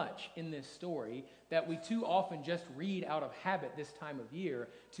so much in this story that we too often just read out of habit this time of year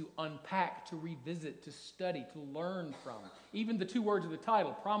to unpack, to revisit, to study, to learn from. Even the two words of the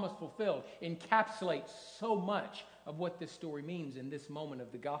title, promise fulfilled, encapsulate so much of what this story means in this moment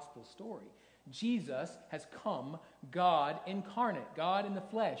of the gospel story. Jesus has come, God incarnate, God in the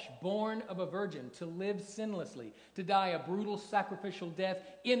flesh, born of a virgin, to live sinlessly, to die a brutal sacrificial death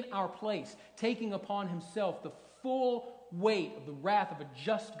in our place, taking upon himself the full weight of the wrath of a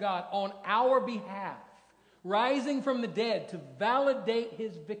just God on our behalf, rising from the dead to validate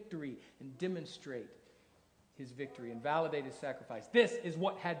his victory and demonstrate his victory and validate his sacrifice. This is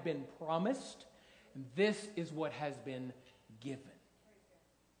what had been promised, and this is what has been given.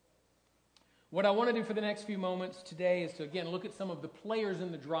 What I want to do for the next few moments today is to, again, look at some of the players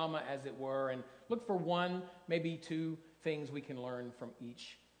in the drama, as it were, and look for one, maybe two things we can learn from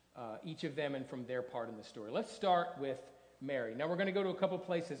each of them and from their part in the story. Let's start with Mary. Now we're going to go to a couple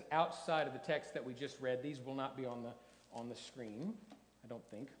places outside of the text that we just read. These will not be on the screen, I don't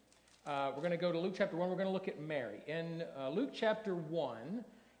think. We're going to go to Luke chapter 1. We're going to look at Mary. In Luke chapter 1,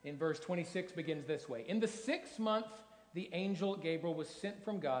 in verse 26, begins this way. In the 6th month, the angel Gabriel was sent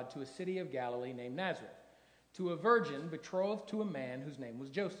from God to a city of Galilee named Nazareth, to a virgin betrothed to a man whose name was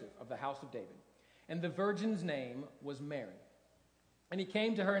Joseph, of the house of David. And the virgin's name was Mary. And he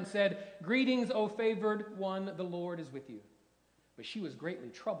came to her and said, "Greetings, O favored one, the Lord is with you." But she was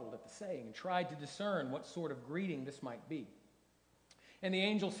greatly troubled at the saying and tried to discern what sort of greeting this might be. And the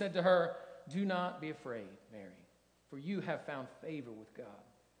angel said to her, "Do not be afraid, Mary, for you have found favor with God.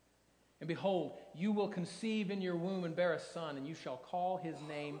 And behold, you will conceive in your womb and bear a son, and you shall call his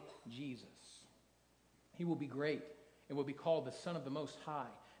name Jesus. He will be great and will be called the Son of the Most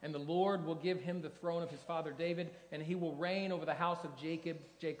High. And the Lord will give him the throne of his father David, and he will reign over the house of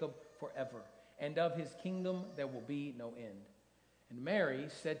Jacob forever. And of his kingdom there will be no end." And Mary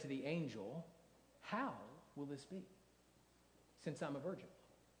said to the angel, "How will this be, since I'm a virgin?"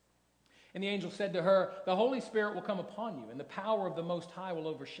 And the angel said to her, "The Holy Spirit will come upon you, and the power of the Most High will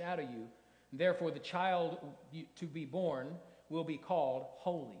overshadow you. Therefore the child to be born will be called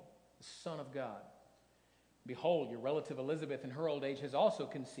Holy, the Son of God. Behold, your relative Elizabeth in her old age has also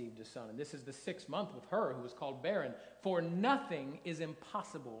conceived a son, and this is the 6th month with her who is called barren, for nothing is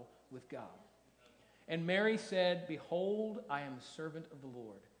impossible with God." And Mary said, "Behold, I am the servant of the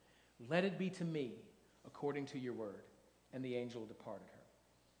Lord. Let it be to me according to your word." And the angel departed her.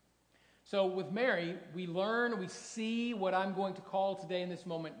 So with Mary, we see what I'm going to call today in this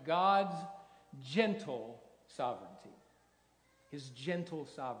moment God's gentle sovereignty. His gentle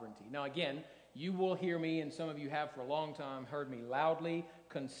sovereignty. Now again, you will hear me, and some of you have for a long time heard me loudly,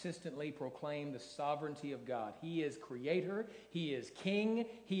 consistently proclaim the sovereignty of God. He is creator, he is king,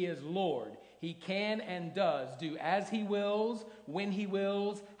 he is Lord. He can and does do as he wills, when he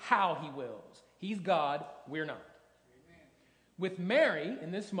wills, how he wills. He's God, we're not. Amen. With Mary,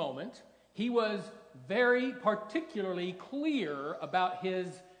 in this moment, he was very particularly clear about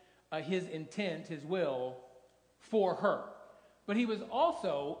his intent, his will for her. But he was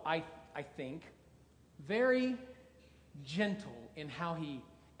also, I think, very gentle in how he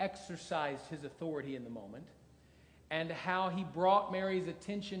exercised his authority in the moment and how he brought Mary's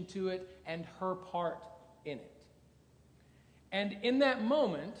attention to it and her part in it. And in that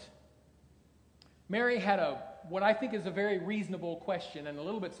moment, Mary had what I think is a very reasonable question and a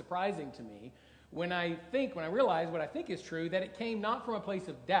little bit surprising to me when I realize what I think is true, that it came not from a place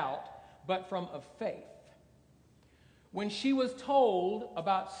of doubt, but from of faith. When she was told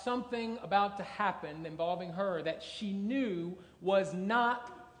about something about to happen involving her that she knew was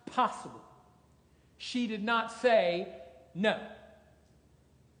not possible, she did not say, no.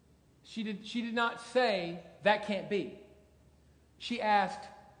 She did not say, that can't be. She asked,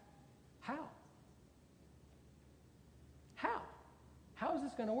 how? How is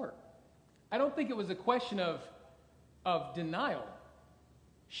this going to work? I don't think it was a question of denial.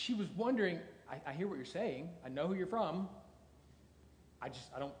 She was wondering, I hear what you're saying. I know who you're from.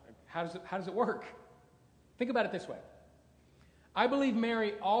 How does it work? Think about it this way. I believe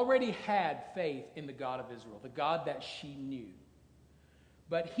Mary already had faith in the God of Israel, the God that she knew.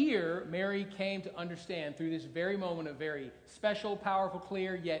 But here, Mary came to understand through this very moment of very special, powerful,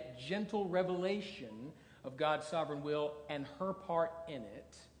 clear, yet gentle revelation of God's sovereign will and her part in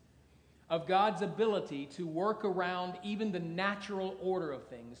it, of God's ability to work around even the natural order of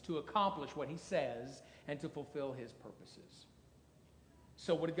things to accomplish what he says and to fulfill his purposes.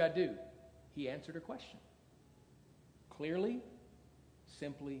 So what did God do? He answered her question. Clearly,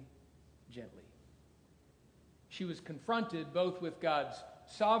 simply, gently. She was confronted both with God's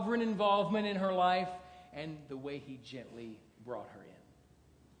sovereign involvement in her life and the way he gently brought her in.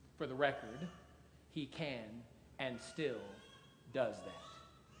 For the record, he can and still does that.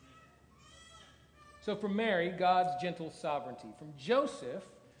 So from Mary, God's gentle sovereignty. From Joseph,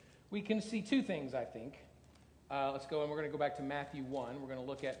 we can see two things, I think. Let's go, and we're going to go back to Matthew 1. We're going to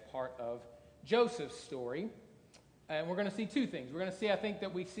look at part of Joseph's story. And we're going to see two things. We're going to see, I think,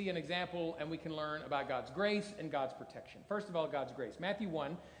 that we see an example and we can learn about God's grace and God's protection. First of all, God's grace. Matthew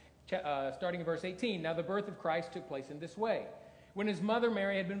 1, starting in verse 18. Now the birth of Christ took place in this way. When his mother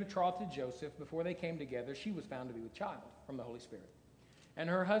Mary had been betrothed to Joseph, before they came together, she was found to be with child from the Holy Spirit. And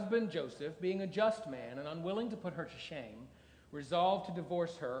her husband Joseph, being a just man and unwilling to put her to shame, resolved to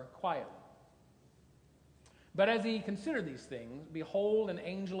divorce her quietly. But as he considered these things, behold, an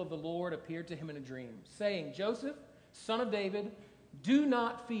angel of the Lord appeared to him in a dream, saying, Joseph, son of David, do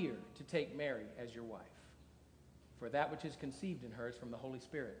not fear to take Mary as your wife, for that which is conceived in her is from the Holy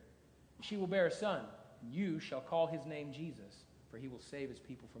Spirit. She will bear a son, and you shall call his name Jesus, for he will save his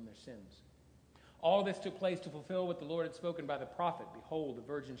people from their sins. All this took place to fulfill what the Lord had spoken by the prophet. Behold, the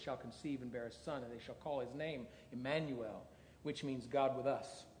virgin shall conceive and bear a son, and they shall call his name Emmanuel, which means God with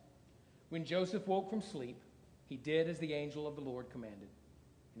us. When Joseph woke from sleep, he did as the angel of the Lord commanded,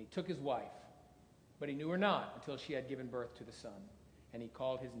 and he took his wife. But he knew her not until she had given birth to the son, and he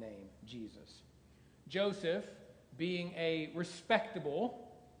called his name Jesus. Joseph, being a respectable,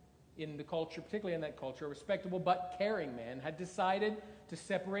 in the culture, particularly in that culture, a respectable but caring man, had decided to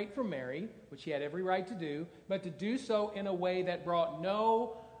separate from Mary, which he had every right to do, but to do so in a way that brought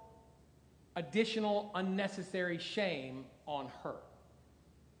no additional unnecessary shame on her.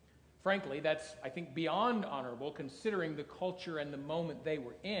 Frankly, that's, I think, beyond honorable considering the culture and the moment they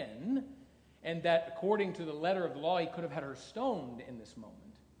were in, and that according to the letter of the law, he could have had her stoned in this moment.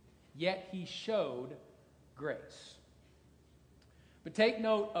 Yet he showed grace. But take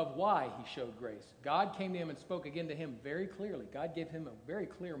note of why he showed grace. God came to him and spoke again to him very clearly. God gave him a very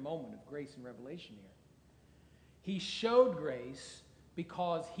clear moment of grace and revelation here. He showed grace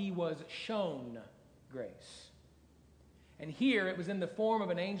because he was shown grace. And here it was in the form of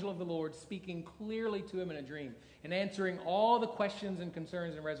an angel of the Lord speaking clearly to him in a dream and answering all the questions and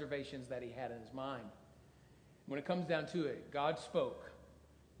concerns and reservations that he had in his mind. When it comes down to it, God spoke,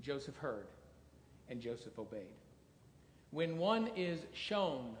 Joseph heard, and Joseph obeyed. When one is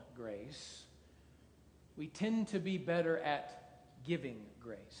shown grace, we tend to be better at giving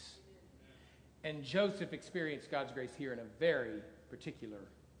grace. And Joseph experienced God's grace here in a very particular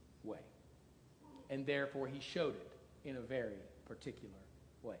way. And therefore he showed it in a very particular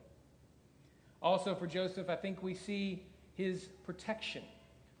way. Also for Joseph, I think we see his protection.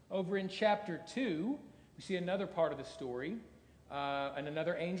 Over in chapter 2, we see another part of the story, and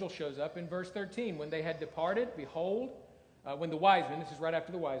another angel shows up in verse 13. When they had departed, behold, when the wise men, this is right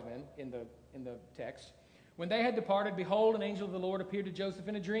after the wise men in the text, when they had departed, behold, an angel of the Lord appeared to Joseph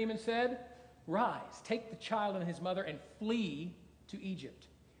in a dream and said, Rise, take the child and his mother and flee to Egypt,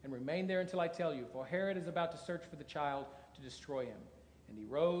 and remain there until I tell you, for Herod is about to search for the child to destroy him. And he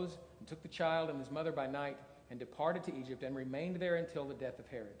rose and took the child and his mother by night and departed to Egypt and remained there until the death of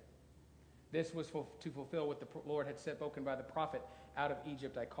Herod. This was to fulfill what the Lord had spoken by the prophet, Out of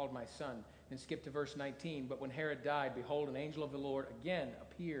Egypt I called my son. Then skip to verse 19. But when Herod died, behold, an angel of the Lord again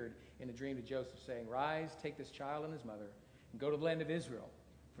appeared in a dream to Joseph, saying, Rise, take this child and his mother, and go to the land of Israel,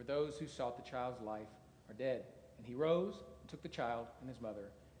 for those who sought the child's life are dead. And he rose and took the child and his mother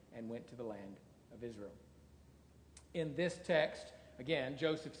and went to the land of Israel. In this text, again,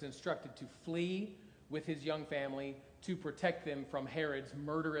 Joseph is instructed to flee with his young family to protect them from Herod's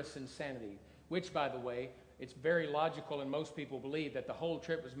murderous insanity, which, by the way, it's very logical, and most people believe that the whole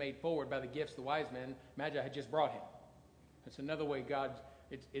trip was made forward by the gifts the wise men, Magi, had just brought him. It's another way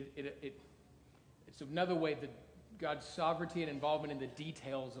it's another way that God's sovereignty and involvement in the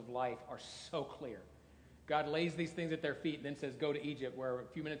details of life are so clear. God lays these things at their feet and then says, go to Egypt, where a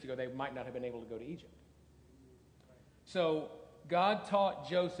few minutes ago they might not have been able to go to Egypt. So God taught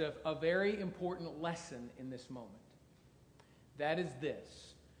Joseph a very important lesson in this moment. That is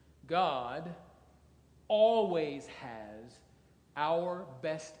this: God always has our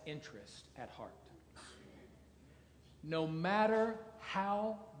best interest at heart. No matter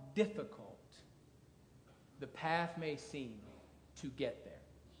how difficult the path may seem to get there.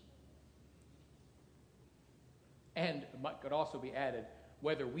 And it could also be added,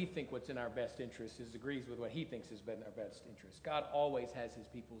 whether we think what's in our best interest agrees with what he thinks is in our best interest. God always has his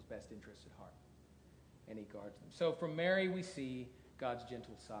people's best interests at heart, and he guards them. So from Mary we see God's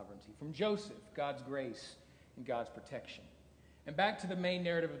gentle sovereignty. From Joseph, God's grace and God's protection. And back to the main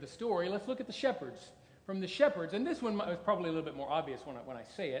narrative of the story, let's look at the shepherds. From the shepherds, and this one is probably a little bit more obvious when I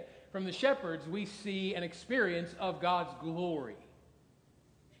say it, from the shepherds we see an experience of God's glory.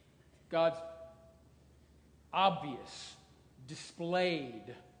 God's obvious,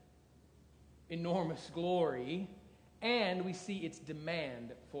 displayed, enormous glory, and we see its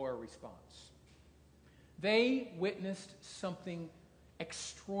demand for a response. They witnessed something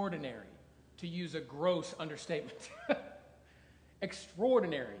extraordinary, to use a gross understatement.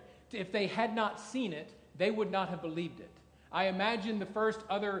 Extraordinary. If they had not seen it, they would not have believed it. I imagine the first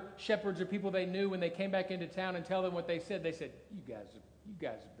other shepherds or people they knew, when they came back into town and tell them what they said you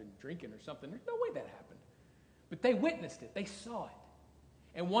guys have been drinking or something. There's no way that happened. But they witnessed it. They saw it.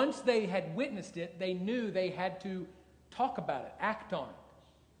 And once they had witnessed it, they knew they had to talk about it, act on it.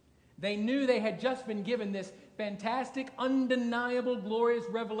 They knew they had just been given this fantastic, undeniable, glorious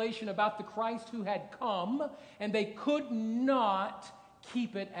revelation about the Christ who had come, and they could not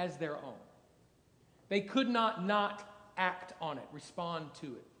keep it as their own. They could not act on it, respond to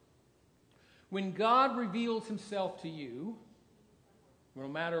it. When God reveals himself to you, no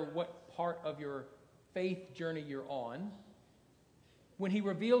matter what part of your faith journey you're on, when he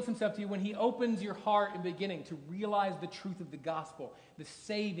reveals himself to you, when he opens your heart in the beginning to realize the truth of the gospel, the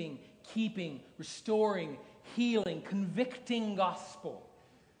saving, keeping, restoring, healing, convicting gospel,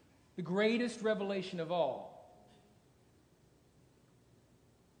 the greatest revelation of all,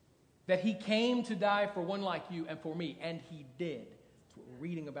 that he came to die for one like you and for me, and he did. That's what we're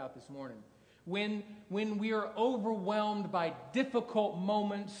reading about this morning. When we are overwhelmed by difficult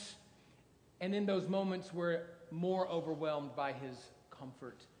moments, and in those moments we're more overwhelmed by his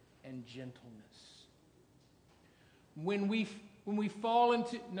comfort and gentleness. When we fall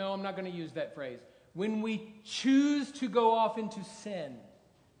into, no, I'm not going to use that phrase. When we choose to go off into sin,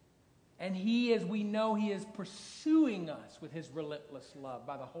 and he, as we know, he is pursuing us with his relentless love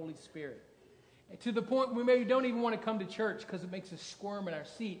by the Holy Spirit, to the point we maybe don't even want to come to church because it makes us squirm in our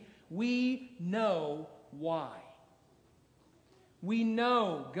seat. We know why. We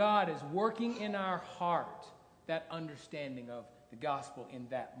know God is working in our heart that understanding of the gospel in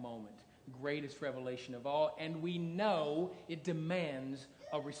that moment, the greatest revelation of all, and we know it demands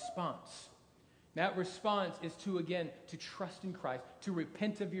a response. That response is to trust in Christ, to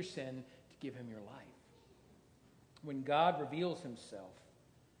repent of your sin, to give him your life. When God reveals himself,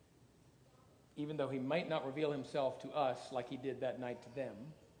 even though he might not reveal himself to us like he did that night to them,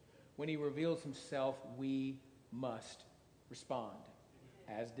 when he reveals himself, we must respond,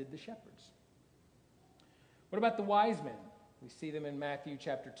 as did the shepherds. What about the wise men? We see them in Matthew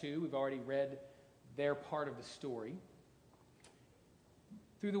chapter 2. We've already read their part of the story.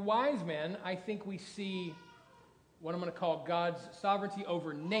 Through the wise men, I think we see what I'm going to call God's sovereignty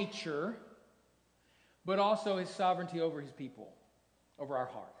over nature, but also his sovereignty over his people, over our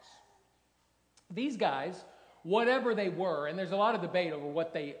hearts. These guys, whatever they were, and there's a lot of debate over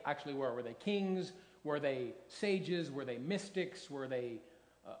what they actually were. Were they kings? Were they sages? Were they mystics? Were they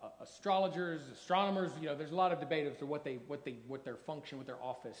astrologers, astronomers? You know, there's a lot of debate as to what their function, what their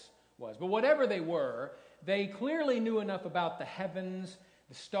office was. But whatever they were, they clearly knew enough about the heavens,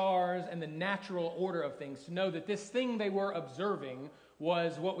 the stars, and the natural order of things to know that this thing they were observing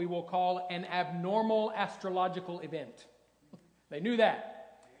was what we will call an abnormal astrological event. They knew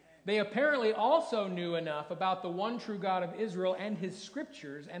that. They apparently also knew enough about the one true God of Israel and his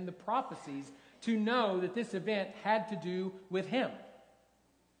scriptures and the prophecies to know that this event had to do with him.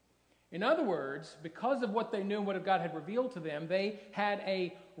 In other words, because of what they knew and what God had revealed to them, they had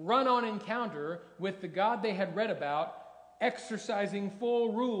a run-on encounter with the God they had read about, exercising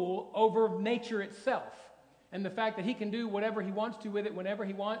full rule over nature itself, and the fact that he can do whatever he wants to with it whenever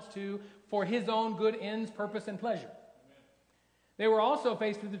he wants to for his own good ends, purpose, and pleasure. They were also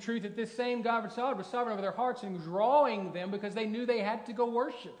faced with the truth that this same God was sovereign over their hearts and drawing them because they knew they had to go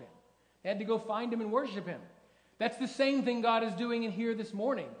worship him. They had to go find him and worship him. That's the same thing God is doing in here this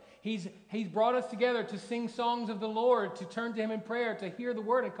morning. He's brought us together to sing songs of the Lord, to turn to him in prayer, to hear the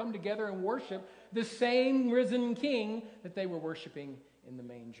word and come together and worship the same risen King that they were worshiping in the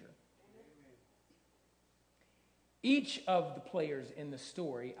manger. Each of the players in the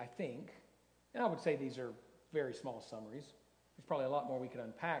story, I think, and I would say these are very small summaries. There's probably a lot more we could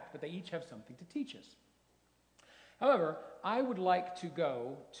unpack, but they each have something to teach us. However, I would like to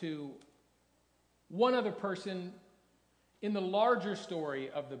go to one other person in the larger story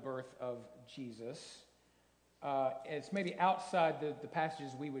of the birth of Jesus. It's maybe outside the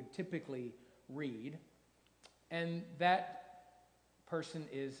passages we would typically read, and that person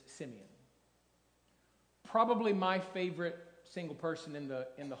is Simeon. Probably my favorite single person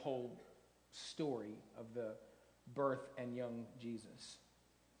in the whole story of the birth and young Jesus.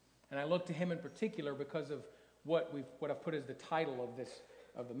 And I look to him in particular because of what I've put as the title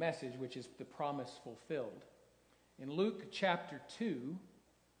of the message, which is the promise fulfilled. In Luke chapter 2,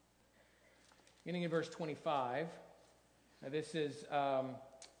 beginning in verse 25, now this is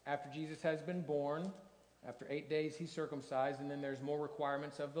after Jesus has been born. After 8 days he's circumcised, and then there's more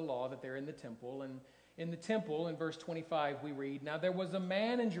requirements of the law that they're in the temple. And in the temple, in verse 25, we read, "Now there was a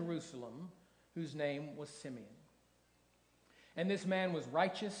man in Jerusalem whose name was Simeon. And this man was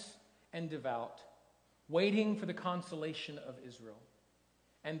righteous and devout, waiting for the consolation of Israel.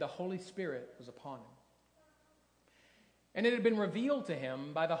 And the Holy Spirit was upon him. And it had been revealed to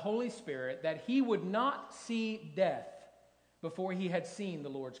him by the Holy Spirit that he would not see death before he had seen the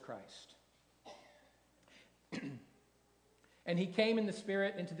Lord's Christ. And he came in the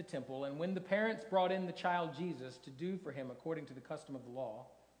Spirit into the temple, and when the parents brought in the child Jesus to do for him according to the custom of the law,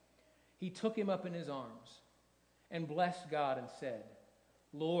 he took him up in his arms and blessed God and said,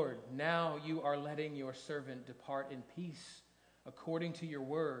 'Lord, now you are letting your servant depart in peace according to your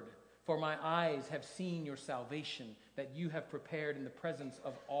word. For my eyes have seen your salvation that you have prepared in the presence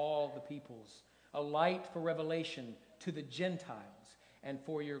of all the peoples, a light for revelation to the Gentiles and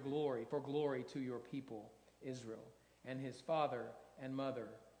for glory to your people, Israel.' And his father and mother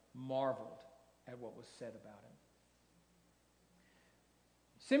marveled at what was said about him."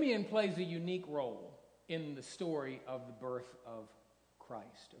 Simeon plays a unique role in the story of the birth of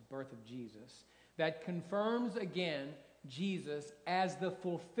Christ, the birth of Jesus, that confirms again Jesus as the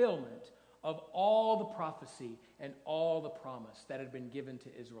fulfillment of all the prophecy and all the promise that had been given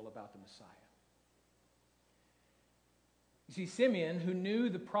to Israel about the Messiah. You see, Simeon, who knew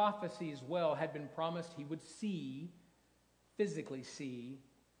the prophecies well, had been promised he would physically see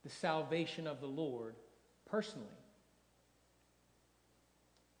the salvation of the Lord personally.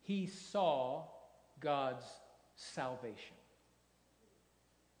 He saw God's salvation.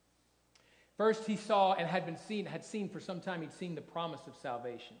 First, he saw and had seen for some time, he'd seen the promise of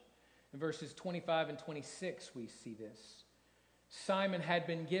salvation. In verses 25 and 26, we see this. Simon had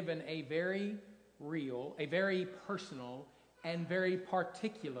been given a very real, a very personal, and very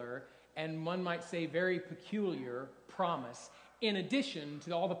particular, and one might say very peculiar promise, in addition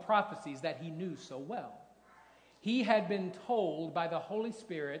to all the prophecies that he knew so well. He had been told by the Holy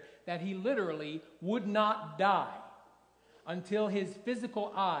Spirit that he literally would not die until his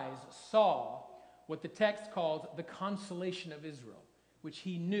physical eyes saw what the text calls the consolation of Israel, which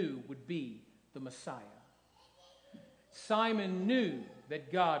he knew would be the Messiah. Simon knew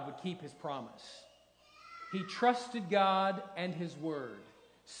that God would keep his promise. He trusted God and his word.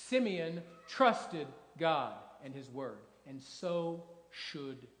 Simeon trusted God and his word, and so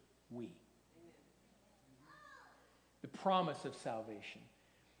should we. The promise of salvation.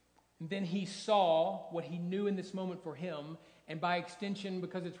 And then he saw what he knew in this moment for him, and by extension,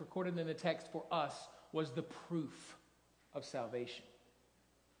 because it's recorded in the text for us, was the proof of salvation.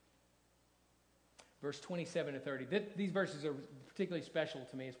 Verse 27 to 30. These verses are particularly special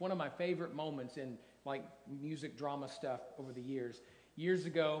to me. It's one of my favorite moments in like music drama stuff over the years. Years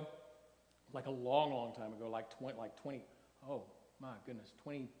ago, like a long, long time ago,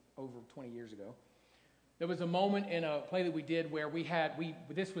 over 20 years ago, there was a moment in a play that we did where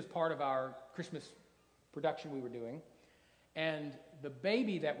this was part of our Christmas production we were doing. And the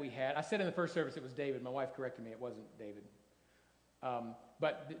baby that we had, I said in the first service it was David. My wife corrected me, it wasn't David.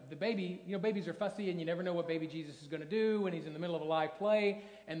 But the baby, babies are fussy and you never know what baby Jesus is going to do when he's in the middle of a live play.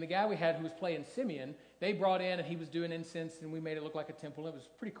 And the guy we had who was playing Simeon, they brought in and he was doing incense and we made it look like a temple. It was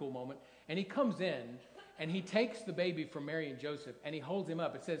a pretty cool moment. And he comes in and he takes the baby from Mary and Joseph and he holds him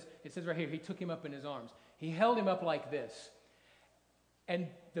up. It says right here, he took him up in his arms. He held him up like this. And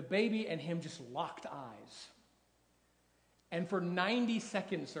the baby and him just locked eyes. And for 90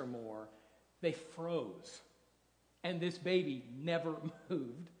 seconds or more, they froze. And this baby never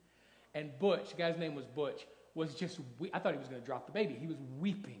moved. And Butch, the guy's name was Butch, was just, I thought he was going to drop the baby. He was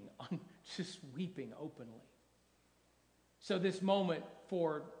weeping just weeping openly. So this moment,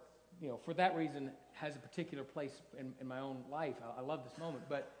 for that reason, has a particular place in my own life. I love this moment.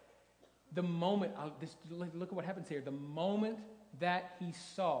 But the moment, look at what happens here. The moment that he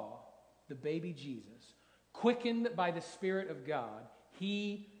saw the baby Jesus, quickened by the Spirit of God,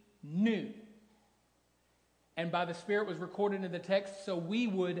 he knew. And by the Spirit was recorded in the text so we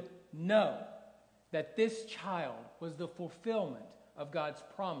would know that this child was the fulfillment of God's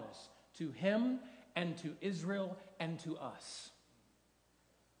promise to him and to Israel and to us.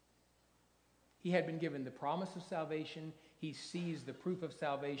 He had been given the promise of salvation. He sees the proof of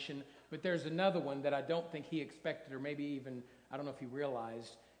salvation. But there's another one that I don't think he expected, or maybe even, I don't know if he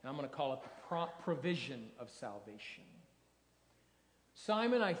realized, and I'm going to call it the provision of salvation.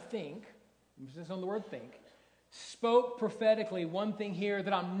 Simon, I think, emphasis on the word think, spoke prophetically one thing here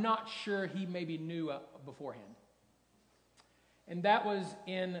that I'm not sure he maybe knew beforehand. And that was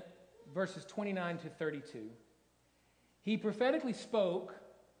in verses 29 to 32. He prophetically spoke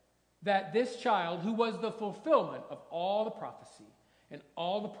that this child, who was the fulfillment of all the prophecy and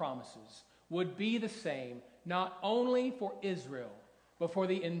all the promises, would be the same not only for Israel, but for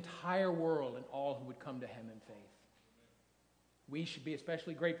the entire world and all who would come to him in faith. We should be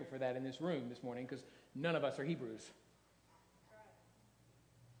especially grateful for that in this room this morning, because none of us are Hebrews.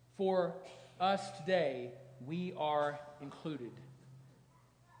 For us today, we are included.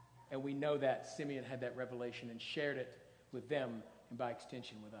 And we know that Simeon had that revelation and shared it with them, and by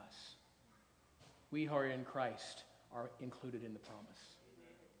extension with us. We who are in Christ are included in the promise.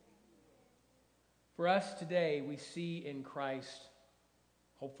 For us today, we see in Christ,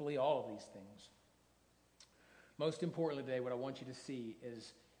 hopefully, all of these things. Most importantly today, what I want you to see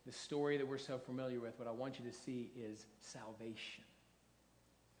is the story that we're so familiar with. What I want you to see is salvation.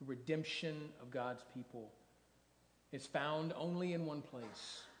 The redemption of God's people is found only in one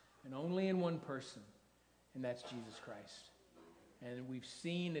place and only in one person, and that's Jesus Christ. And we've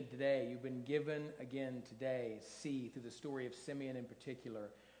seen it today. You've been given again today, see through the story of Simeon in particular,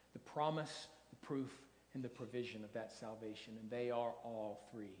 the promise, the proof, and the provision of that salvation. And they are all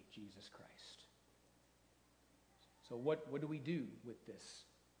three Jesus Christ. So what do we do with this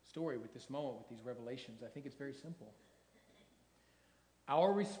story, with this moment, with these revelations? I think it's very simple.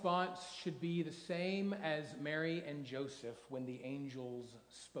 Our response should be the same as Mary and Joseph when the angels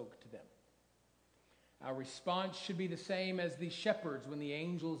spoke to them. Our response should be the same as the shepherds when the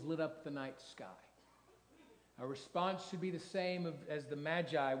angels lit up the night sky. Our response should be the same as the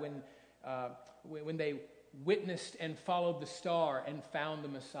Magi when they witnessed and followed the star and found the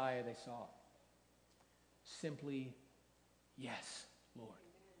Messiah they saw. Simply, yes, Lord.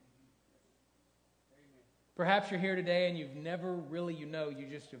 Perhaps you're here today and you've never really, you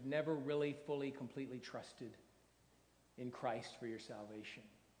just have never really fully, completely trusted in Christ for your salvation.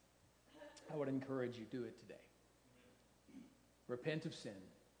 I would encourage you, do it today. Repent of sin.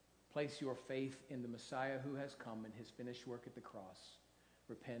 Place your faith in the Messiah who has come and his finished work at the cross.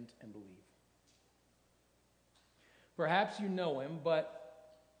 Repent and believe. Perhaps you know him,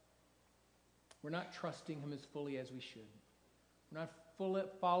 but we're not trusting him as fully as we should. We're not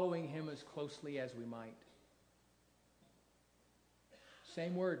following him as closely as we might.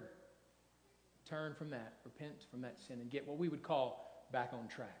 Same word. Turn from that. Repent from that sin and get what we would call back on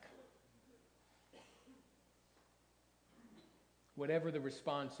track. Whatever the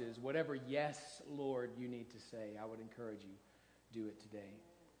response is, whatever yes, Lord, you need to say, I would encourage you, do it today.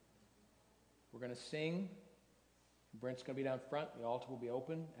 We're going to sing. Brent's going to be down front. The altar will be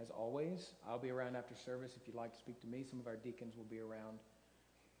open, as always. I'll be around after service if you'd like to speak to me. Some of our deacons will be around.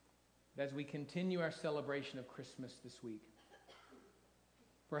 But as we continue our celebration of Christmas this week,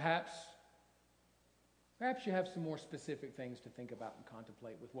 perhaps you have some more specific things to think about and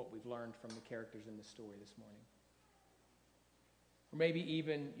contemplate with what we've learned from the characters in the story this morning. Or maybe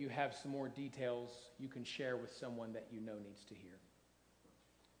even you have some more details you can share with someone that you know needs to hear.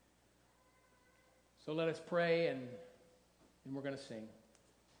 So let us pray and we're going to sing.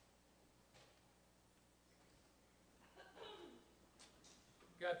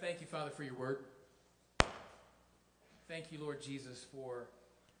 God, thank you, Father, for your word. Thank you, Lord Jesus,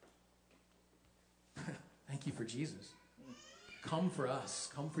 thank you for Jesus. Come for us.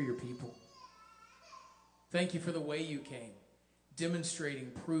 Come for your people. Thank you for the way you came.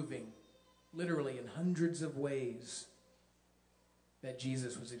 Demonstrating, proving, literally in hundreds of ways, that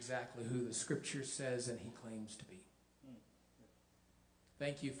Jesus was exactly who the Scripture says and he claims to be.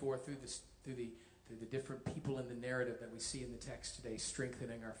 Thank you for through the different people in the narrative that we see in the text today,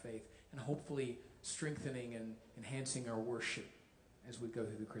 strengthening our faith and hopefully strengthening and enhancing our worship as we go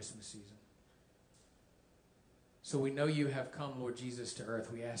through the Christmas season. So we know you have come, Lord Jesus, to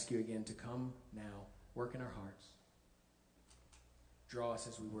earth. We ask you again to come now, work in our hearts. Draw us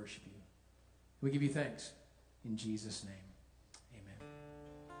as we worship you. We give you thanks in Jesus' name. Amen.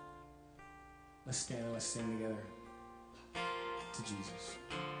 Let's stand and let's sing together to Jesus.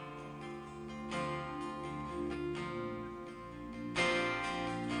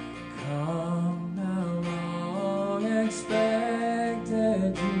 Come now, long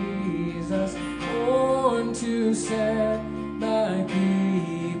expected Jesus, born to set thy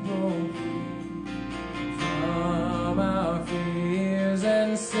people free from our fears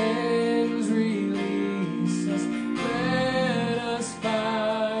and sins. Release us, let us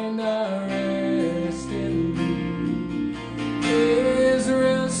find our rest in thee.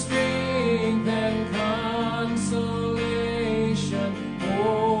 Israel's strength and consolation,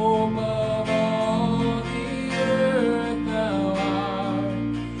 hope of all the earth, thou art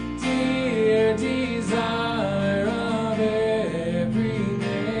dear desire of every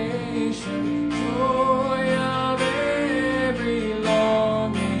nation, joy of every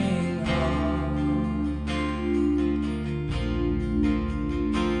longing heart.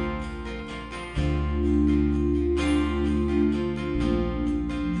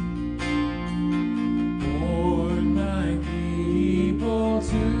 Born thy people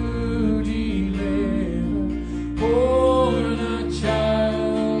to deliver, born a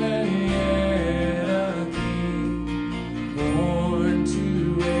child and yet a king, born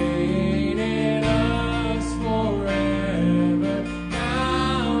to reign in us forever.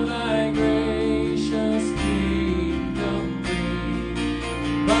 Now thy gracious kingdom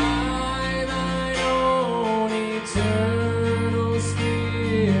bring, by thine own eternal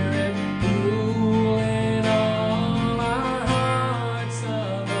Spirit, rule in all our hearts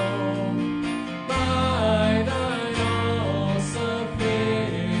alone. By thine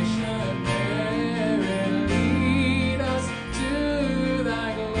all-sufficient merit, lead us to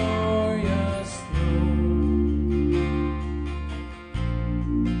thy glorious throne.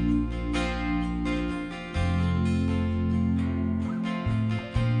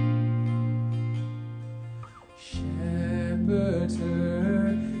 Shepherds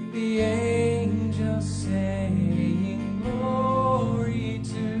heard the angels saying, glory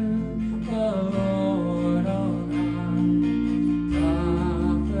to the Lord on high.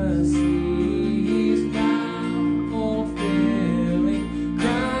 Prophecies now fulfilling,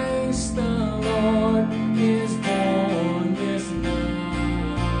 Christ the Lord is born this night.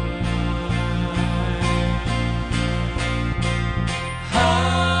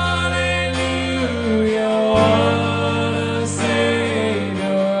 Hallelujah, what a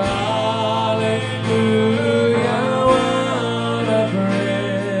Savior. Hallelujah, what a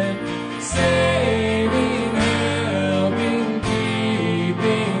friend. Saving, helping,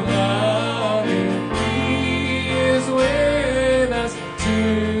 keeping, loving. He is with us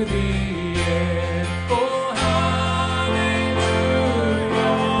to the end. Oh, hallelujah,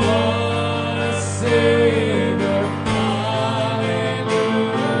 what a Savior.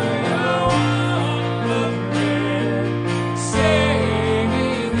 Hallelujah, what a friend.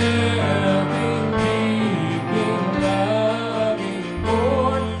 Saving, helping, keeping, loving.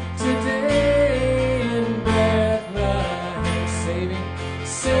 Born today in Bethlehem.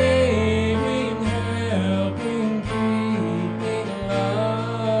 Saving, helping, keeping,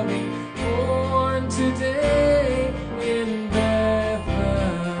 loving. Born today in Bethlehem.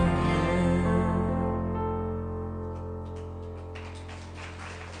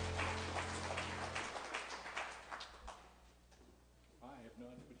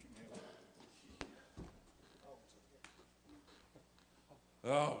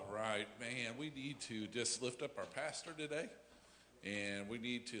 All right, man, we need to just lift up our pastor today, and we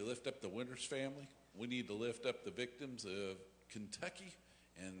need to lift up the Winters family. We need to lift up the victims of Kentucky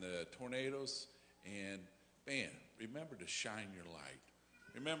and the tornadoes. And, man, remember to shine your light.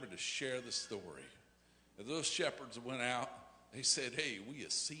 Remember to share the story. As those shepherds went out, they said, hey, we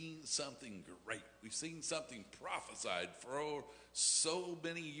have seen something great. We've seen something prophesied for so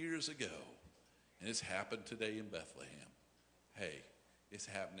many years ago. And it's happened today in Bethlehem. Hey, it's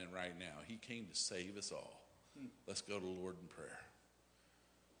happening right now. He came to save us all. Let's go to the Lord in prayer.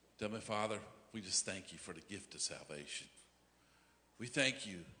 Heavenly Father, we just thank you for the gift of salvation. We thank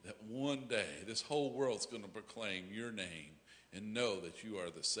you that one day this whole world's going to proclaim your name and know that you are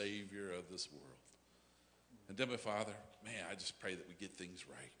the Savior of this world. And Heavenly Father, man, I just pray that we get things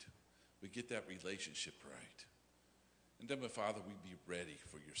right. We get that relationship right. And Heavenly Father, we be ready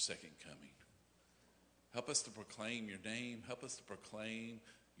for your second coming. Help us to proclaim your name. Help us to proclaim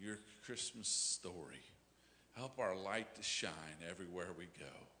your Christmas story. Help our light to shine everywhere we go.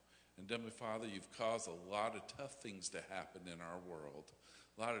 And Heavenly Father, you've caused a lot of tough things to happen in our world.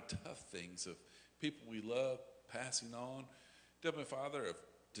 A lot of tough things of people we love passing on. Heavenly Father, of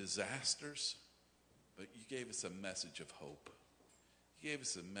disasters. But you gave us a message of hope. You gave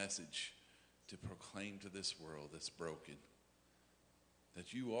us a message to proclaim to this world that's broken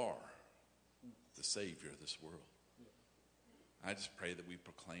that you are the Savior of this world. I just pray that we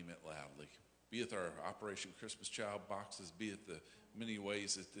proclaim it loudly. Be it our Operation Christmas Child boxes, be it the many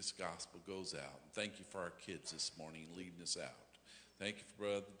ways that this gospel goes out. And thank you for our kids this morning leading us out. Thank you for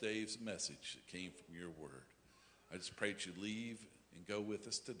Brother Dave's message that came from your word. I just pray that you leave and go with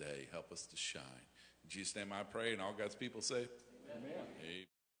us today. Help us to shine. In Jesus' name I pray, and all God's people say, Amen. Amen.